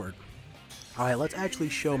 that's a word. Alright, let's actually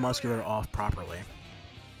show Muscular off properly.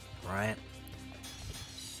 Right?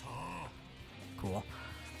 Cool.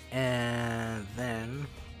 And then...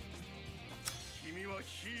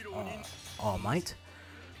 All Might.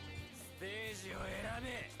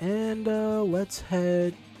 And let's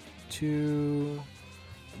head to...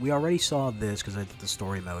 We already saw this because I did the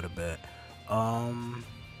story mode a bit.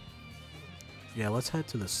 Yeah, let's head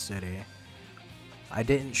to the city. I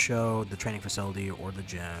didn't show the training facility or the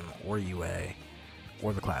gym or UA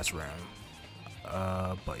or the classroom.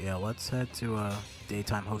 But yeah, let's head to a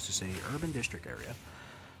daytime hosted city urban district area.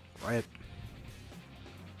 Right?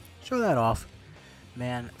 Show that off.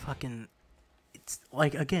 Man, fucking... It's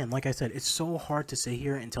like, again, like I said, it's so hard to sit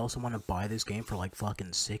here and tell someone to buy this game for like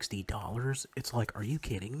fucking $60. It's like, are you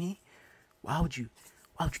kidding me? Why would you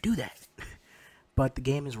do that? But the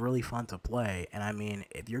game is really fun to play, and I mean,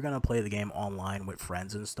 if you're gonna play the game online with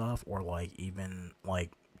friends and stuff, or like even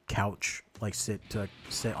like couch, like sit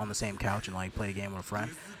on the same couch and like play a game with a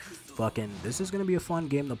friend, fucking this is gonna be a fun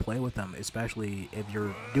game to play with them, especially if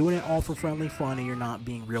you're doing it all for friendly fun and you're not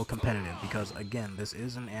being real competitive. Because again, this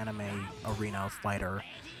is an anime arena fighter.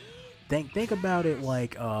 Think about it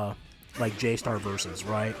like J-Star Versus,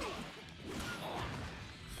 right?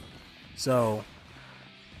 So.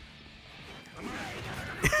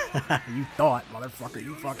 You thought, motherfucker,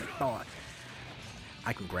 you fucking thought.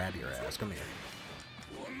 I can grab your ass. Come here.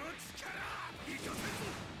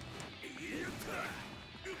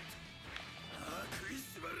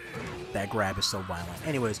 That grab is so violent.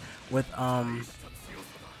 Anyways, with, wow,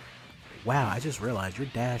 I just realized your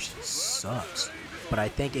dash sucks. But I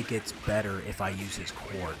think it gets better if I use his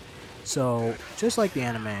cord. So, just like the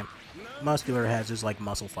anime, Muscular has his, like,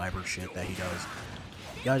 muscle fiber shit that he does.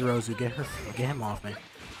 Yajirozu, get him off me.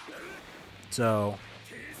 So,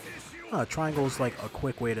 triangle is like a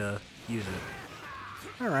quick way to use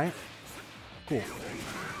it. Alright. Cool.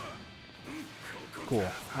 Cool.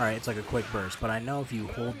 Alright, it's like a quick burst. But I know if you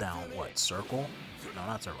hold down, what, circle? No,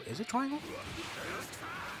 not circle. Is it triangle?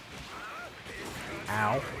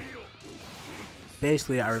 Ow.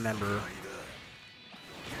 Basically, I remember.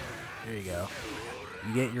 There you go.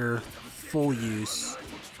 You get your full use.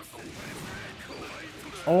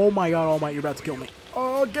 Oh my god, All Might, you're about to kill me.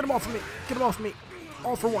 Oh, get him off of me. Get him off of me.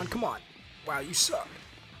 All for one, come on. Wow, you suck.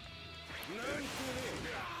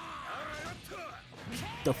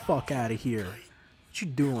 Get the fuck out of here. What you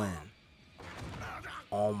doing?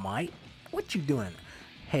 All Might? What you doing?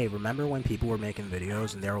 Hey, remember when people were making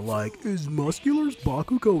videos and they were like, is Muscular's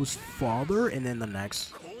Bakugo's father? And then the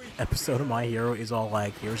next episode of My Hero is all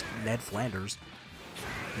like, here's Ned Flanders.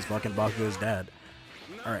 He's fucking Bakugo's dad.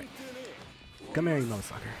 Alright. Come here, you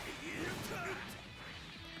motherfucker.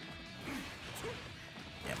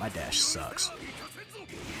 Yeah, my dash sucks.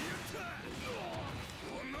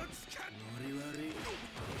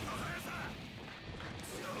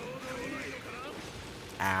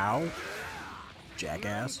 Ow.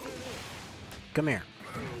 Jackass. Come here.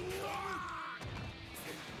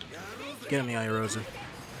 Get him, Yajirozu.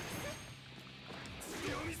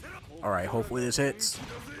 Alright, hopefully this hits.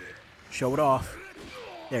 Show it off.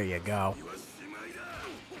 There you go.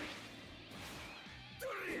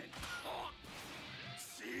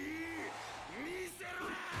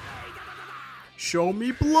 Show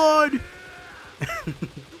me blood!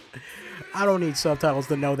 I don't need subtitles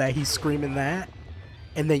to know that he's screaming that.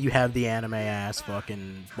 And then you have the anime ass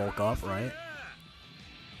fucking bulk up, right?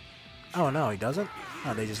 Oh no, he doesn't?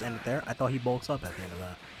 Oh, they just end it there? I thought he bulks up at the end of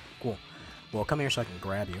that. Cool. Well, come here so I can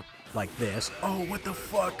grab you. Like this. Oh, what the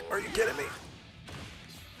fuck? Are you kidding me?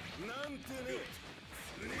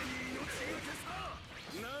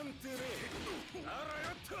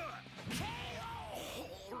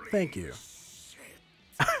 Thank you.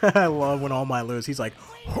 I love when All Might lose. He's like,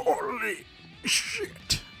 holy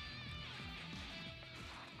shit.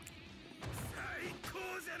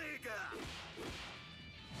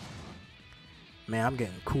 Man, I'm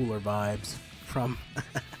getting cooler vibes from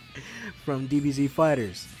from DBZ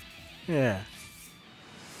Fighters. Yeah.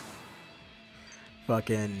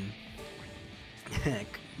 Fucking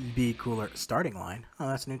be cooler. Starting line. Oh,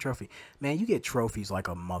 that's a new trophy. Man, you get trophies like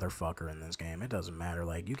a motherfucker in this game. It doesn't matter.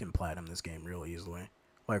 Like, you can platinum this game real easily.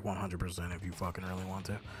 Like 100% if you fucking really want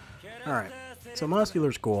to. Alright. So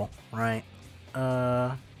Muscular's cool, right?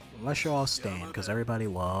 Let's show off Stain, because everybody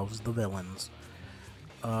loves the villains.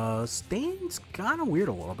 Stain's kind of weird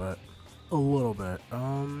a little bit. A little bit.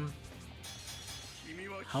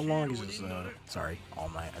 How long is this, sorry, All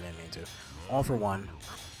Might, I didn't mean to. All for one.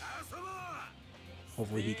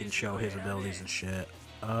 Hopefully he can show his abilities and shit.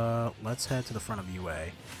 Let's head to the front of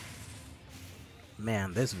UA.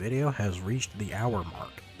 Man, this video has reached the hour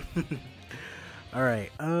mark.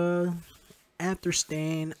 Alright, after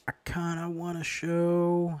Stain, I kinda wanna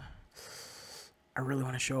show... I really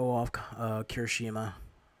want to show off Kirishima.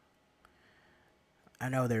 I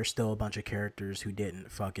know there's still a bunch of characters who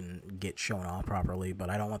didn't fucking get shown off properly, but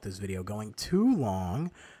I don't want this video going too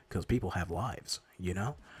long, because people have lives, you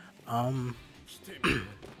know?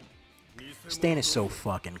 Stan is so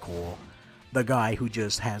fucking cool. The guy who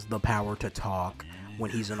just has the power to talk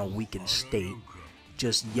when he's in a weakened state,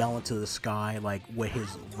 just yelling to the sky, like, with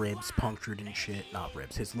his ribs punctured and shit. Not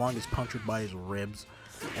ribs, his lung is punctured by his ribs,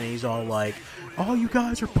 and he's all like, oh, you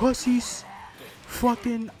guys are pussies.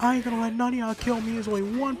 Fucking, I ain't gonna let none of y'all kill me. There's only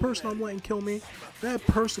one person I'm letting kill me. That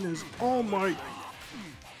person is All Might.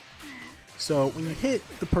 So, when you hit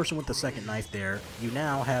the person with the second knife there, you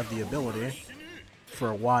now have the ability, for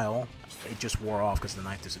a while, it just wore off because the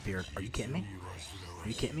knife disappeared. Are you kidding me? Are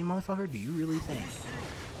you kidding me, motherfucker? Do you really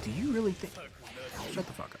think? Shut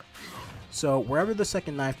the fuck up. So, wherever the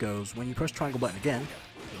second knife goes, when you press triangle button again,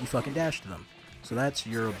 you fucking dash to them. So that's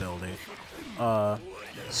your ability.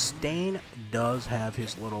 Stain does have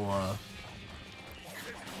his little,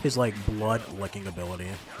 his, like, blood-licking ability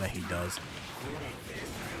that he does.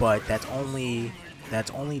 But that's only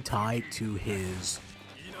tied to his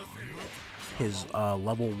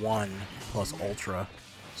level 1 plus Ultra.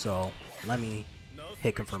 So, let me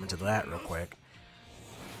hit confirm into that real quick.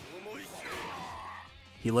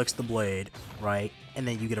 He licks the blade, right? And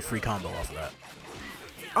then you get a free combo off of that.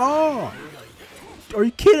 Oh! Are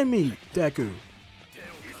you kidding me, Deku?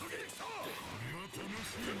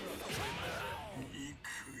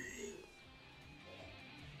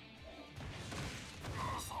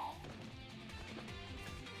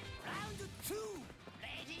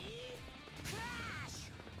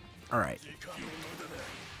 Alright.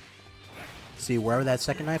 See, wherever that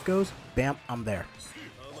second knife goes, bam, I'm there.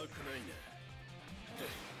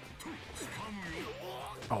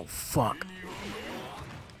 Oh, fuck.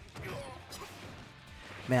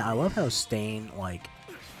 Man, I love how Stain, like...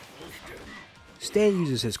 Stain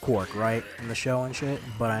uses his quirk, right? In the show and shit.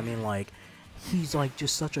 But, I mean, like... He's, like,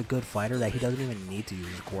 just such a good fighter that he doesn't even need to use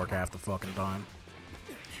his quirk half the fucking time.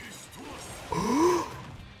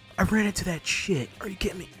 I ran into that shit. Are you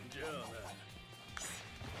kidding me?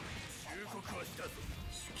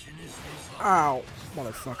 Ow,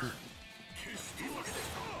 motherfucker.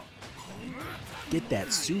 Get that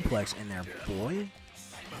suplex in there, boy.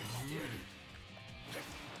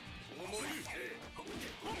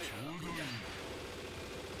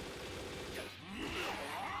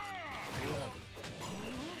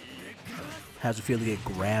 How's it feel to get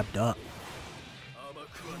grabbed up?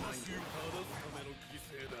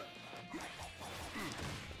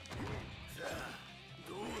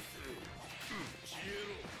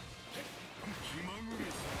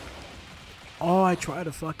 Oh, I tried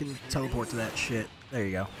to fucking teleport to that shit. There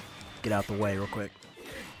you go. Get out the way real quick.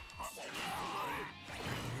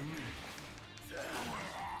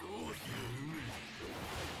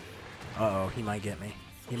 Uh-oh, he might get me.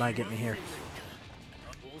 He might get me here.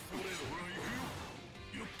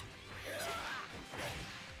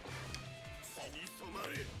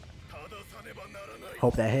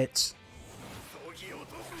 Hope that hits.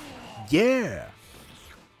 Yeah!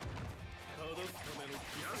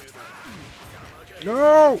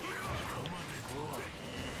 No!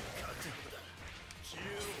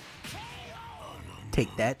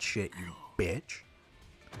 Take that shit, you bitch.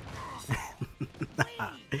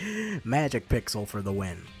 Magic Pixel for the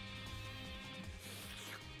win.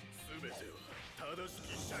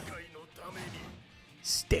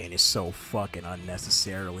 Stain is so fucking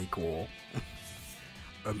unnecessarily cool.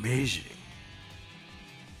 Amazing.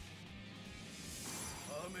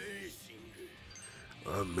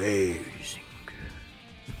 Amazing.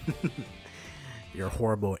 Your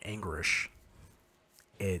horrible English.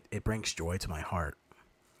 It brings joy to my heart.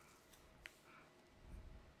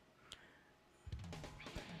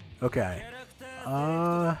 Okay.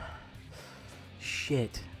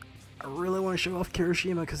 Shit. I really want to show off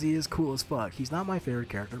Kirishima because he is cool as fuck. He's not my favorite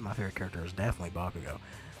character. My favorite character is definitely Bakugo.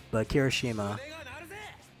 But Kirishima,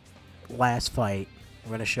 last fight, we're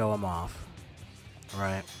going to show him off.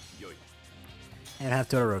 Alright. And have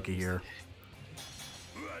Todoroki here.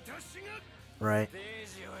 Right.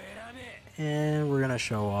 And we're going to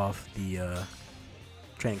show off the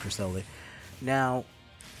training facility. Now,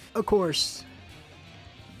 of course,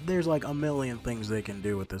 there's like a million things they can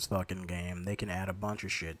do with this fucking game. They can add a bunch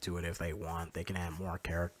of shit to it if they want. They can add more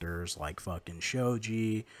characters like fucking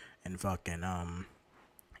Shoji and fucking and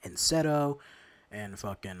Seto and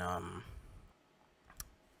fucking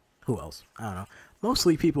who else? I don't know.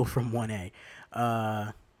 Mostly people from 1A.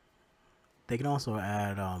 They can also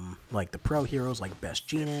add like the pro heroes like Best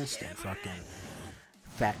Jeanist and fucking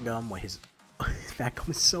Fat Gum with his Fat Gum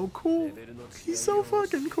is so cool. He's so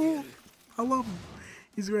fucking cool. I love him.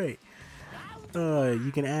 He's great.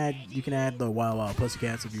 You can add the Wild Wild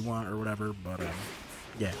Pussycats if you want or whatever, but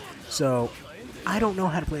yeah. So I don't know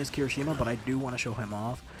how to play as Kirishima, but I do want to show him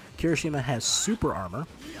off. Kirishima has super armor.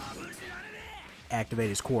 Activate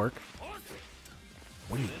his quirk.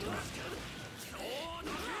 What are you doing?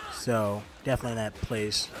 So definitely that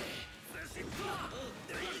plays.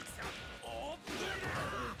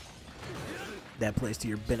 That plays to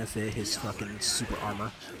your benefit. His fucking super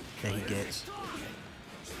armor that he gets.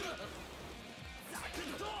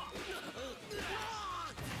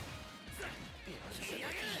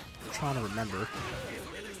 Trying to remember.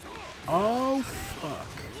 Oh fuck.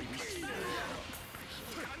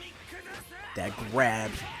 That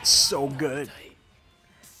grab, so good.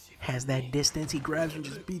 Has that distance, he grabs and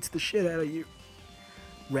just beats the shit out of you.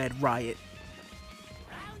 Red Riot.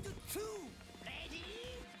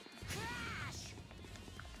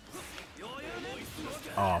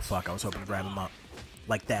 Oh fuck, I was hoping to grab him up.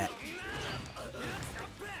 Like that.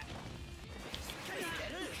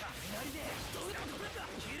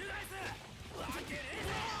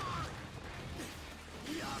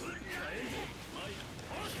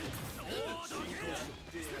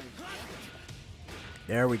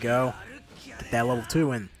 There we go. Get that level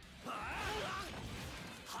 2 in.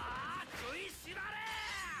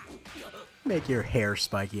 Make your hair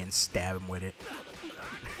spiky and stab him with it.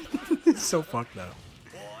 It's so fucked though.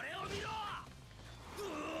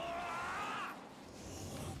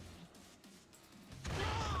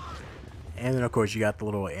 And then of course you got the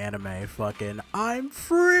little anime fucking I'm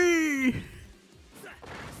free.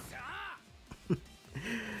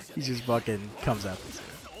 He just fucking comes out.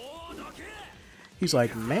 He's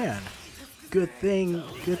like, man, good thing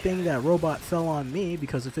that robot fell on me,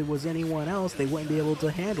 because if it was anyone else, they wouldn't be able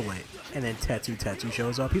to handle it. And then Tetsu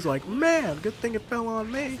shows up. He's like, man, good thing it fell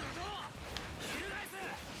on me.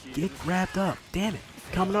 Get grabbed up. Damn it.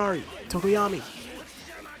 Kaminari. Tokoyami.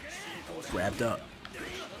 Grabbed up.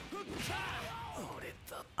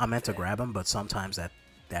 I meant to grab him, but sometimes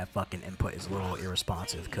that fucking input is a little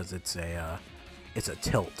irresponsive because it's a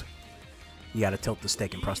tilt. You gotta tilt the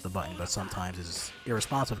stick and press the button, but sometimes it's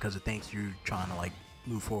irresponsive because it thinks you're trying to like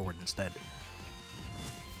move forward instead.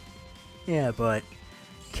 Yeah, but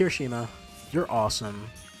Kirishima, you're awesome.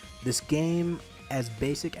 This game, as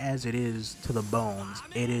basic as it is to the bones,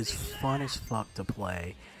 it is fun as fuck to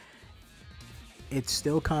play. It's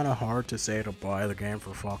still kind of hard to say to buy the game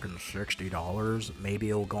for fucking $60. Maybe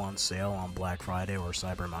it'll go on sale on Black Friday or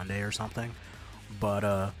Cyber Monday or something.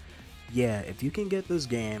 But yeah, if you can get this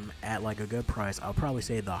game at like a good price, I'll probably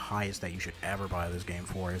say the highest that you should ever buy this game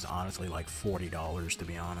for is honestly like $40, to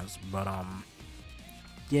be honest. But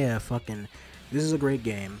yeah, fucking, this is a great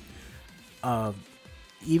game.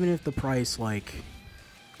 Even if the price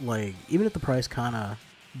even if the price kind of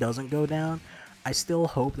doesn't go down, I still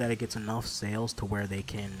hope that it gets enough sales to where they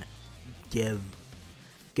can give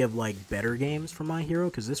like better games for My Hero,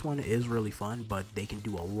 because this one is really fun, but they can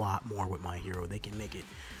do a lot more with My Hero. They can make it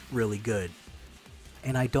really good.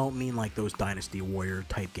 And I don't mean like those Dynasty Warrior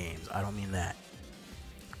type games. I don't mean that.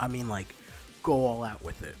 I mean like go all out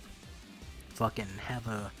with it. Fucking have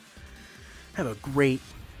a great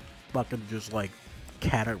fucking just like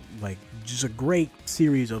just a great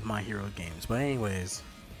series of My Hero games. But anyways,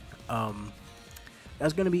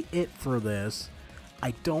 that's gonna be it for this.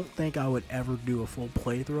 I don't think I would ever do a full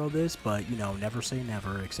playthrough of this, but you know, never say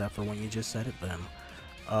never, except for when you just said it then.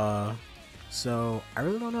 So I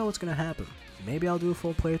really don't know what's gonna happen. Maybe I'll do a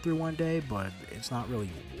full playthrough one day, but it's not really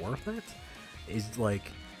worth it. It's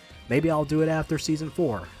like, maybe I'll do it after season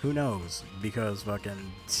 4. Who knows? Because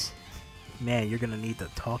fucking, man, you're gonna need to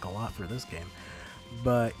talk a lot for this game.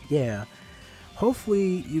 But yeah,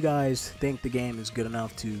 hopefully you guys think the game is good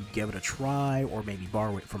enough to give it a try, or maybe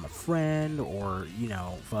borrow it from a friend, or you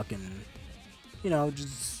know, fucking, you know,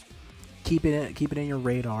 just keep it in your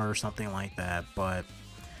radar or something like that. But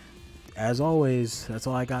as always, that's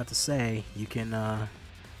all I got to say. You can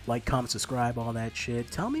like, comment, subscribe, all that shit.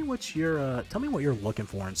 Tell me what you're looking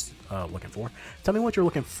for Tell me what you're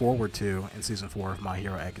looking forward to in season 4 of My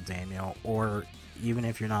Hero Academia, or even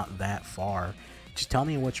if you're not that far, just tell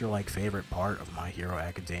me what your like favorite part of My Hero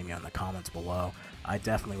Academia in the comments below. I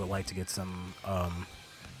definitely would like to get some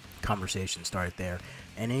conversation started there.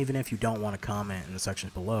 And even if you don't want to comment in the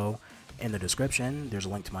sections below, in the description there's a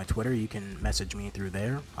link to my Twitter. You can message me through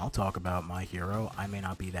there. I'll talk about My Hero. I may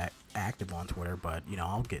not be that active on Twitter, but you know,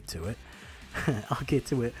 I'll get to it. I'll get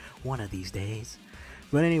to it one of these days.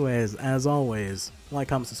 But anyways, as always, like,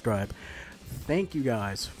 comment, subscribe. Thank you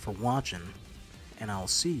guys for watching, and I'll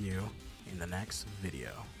see you in the next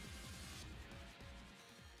video.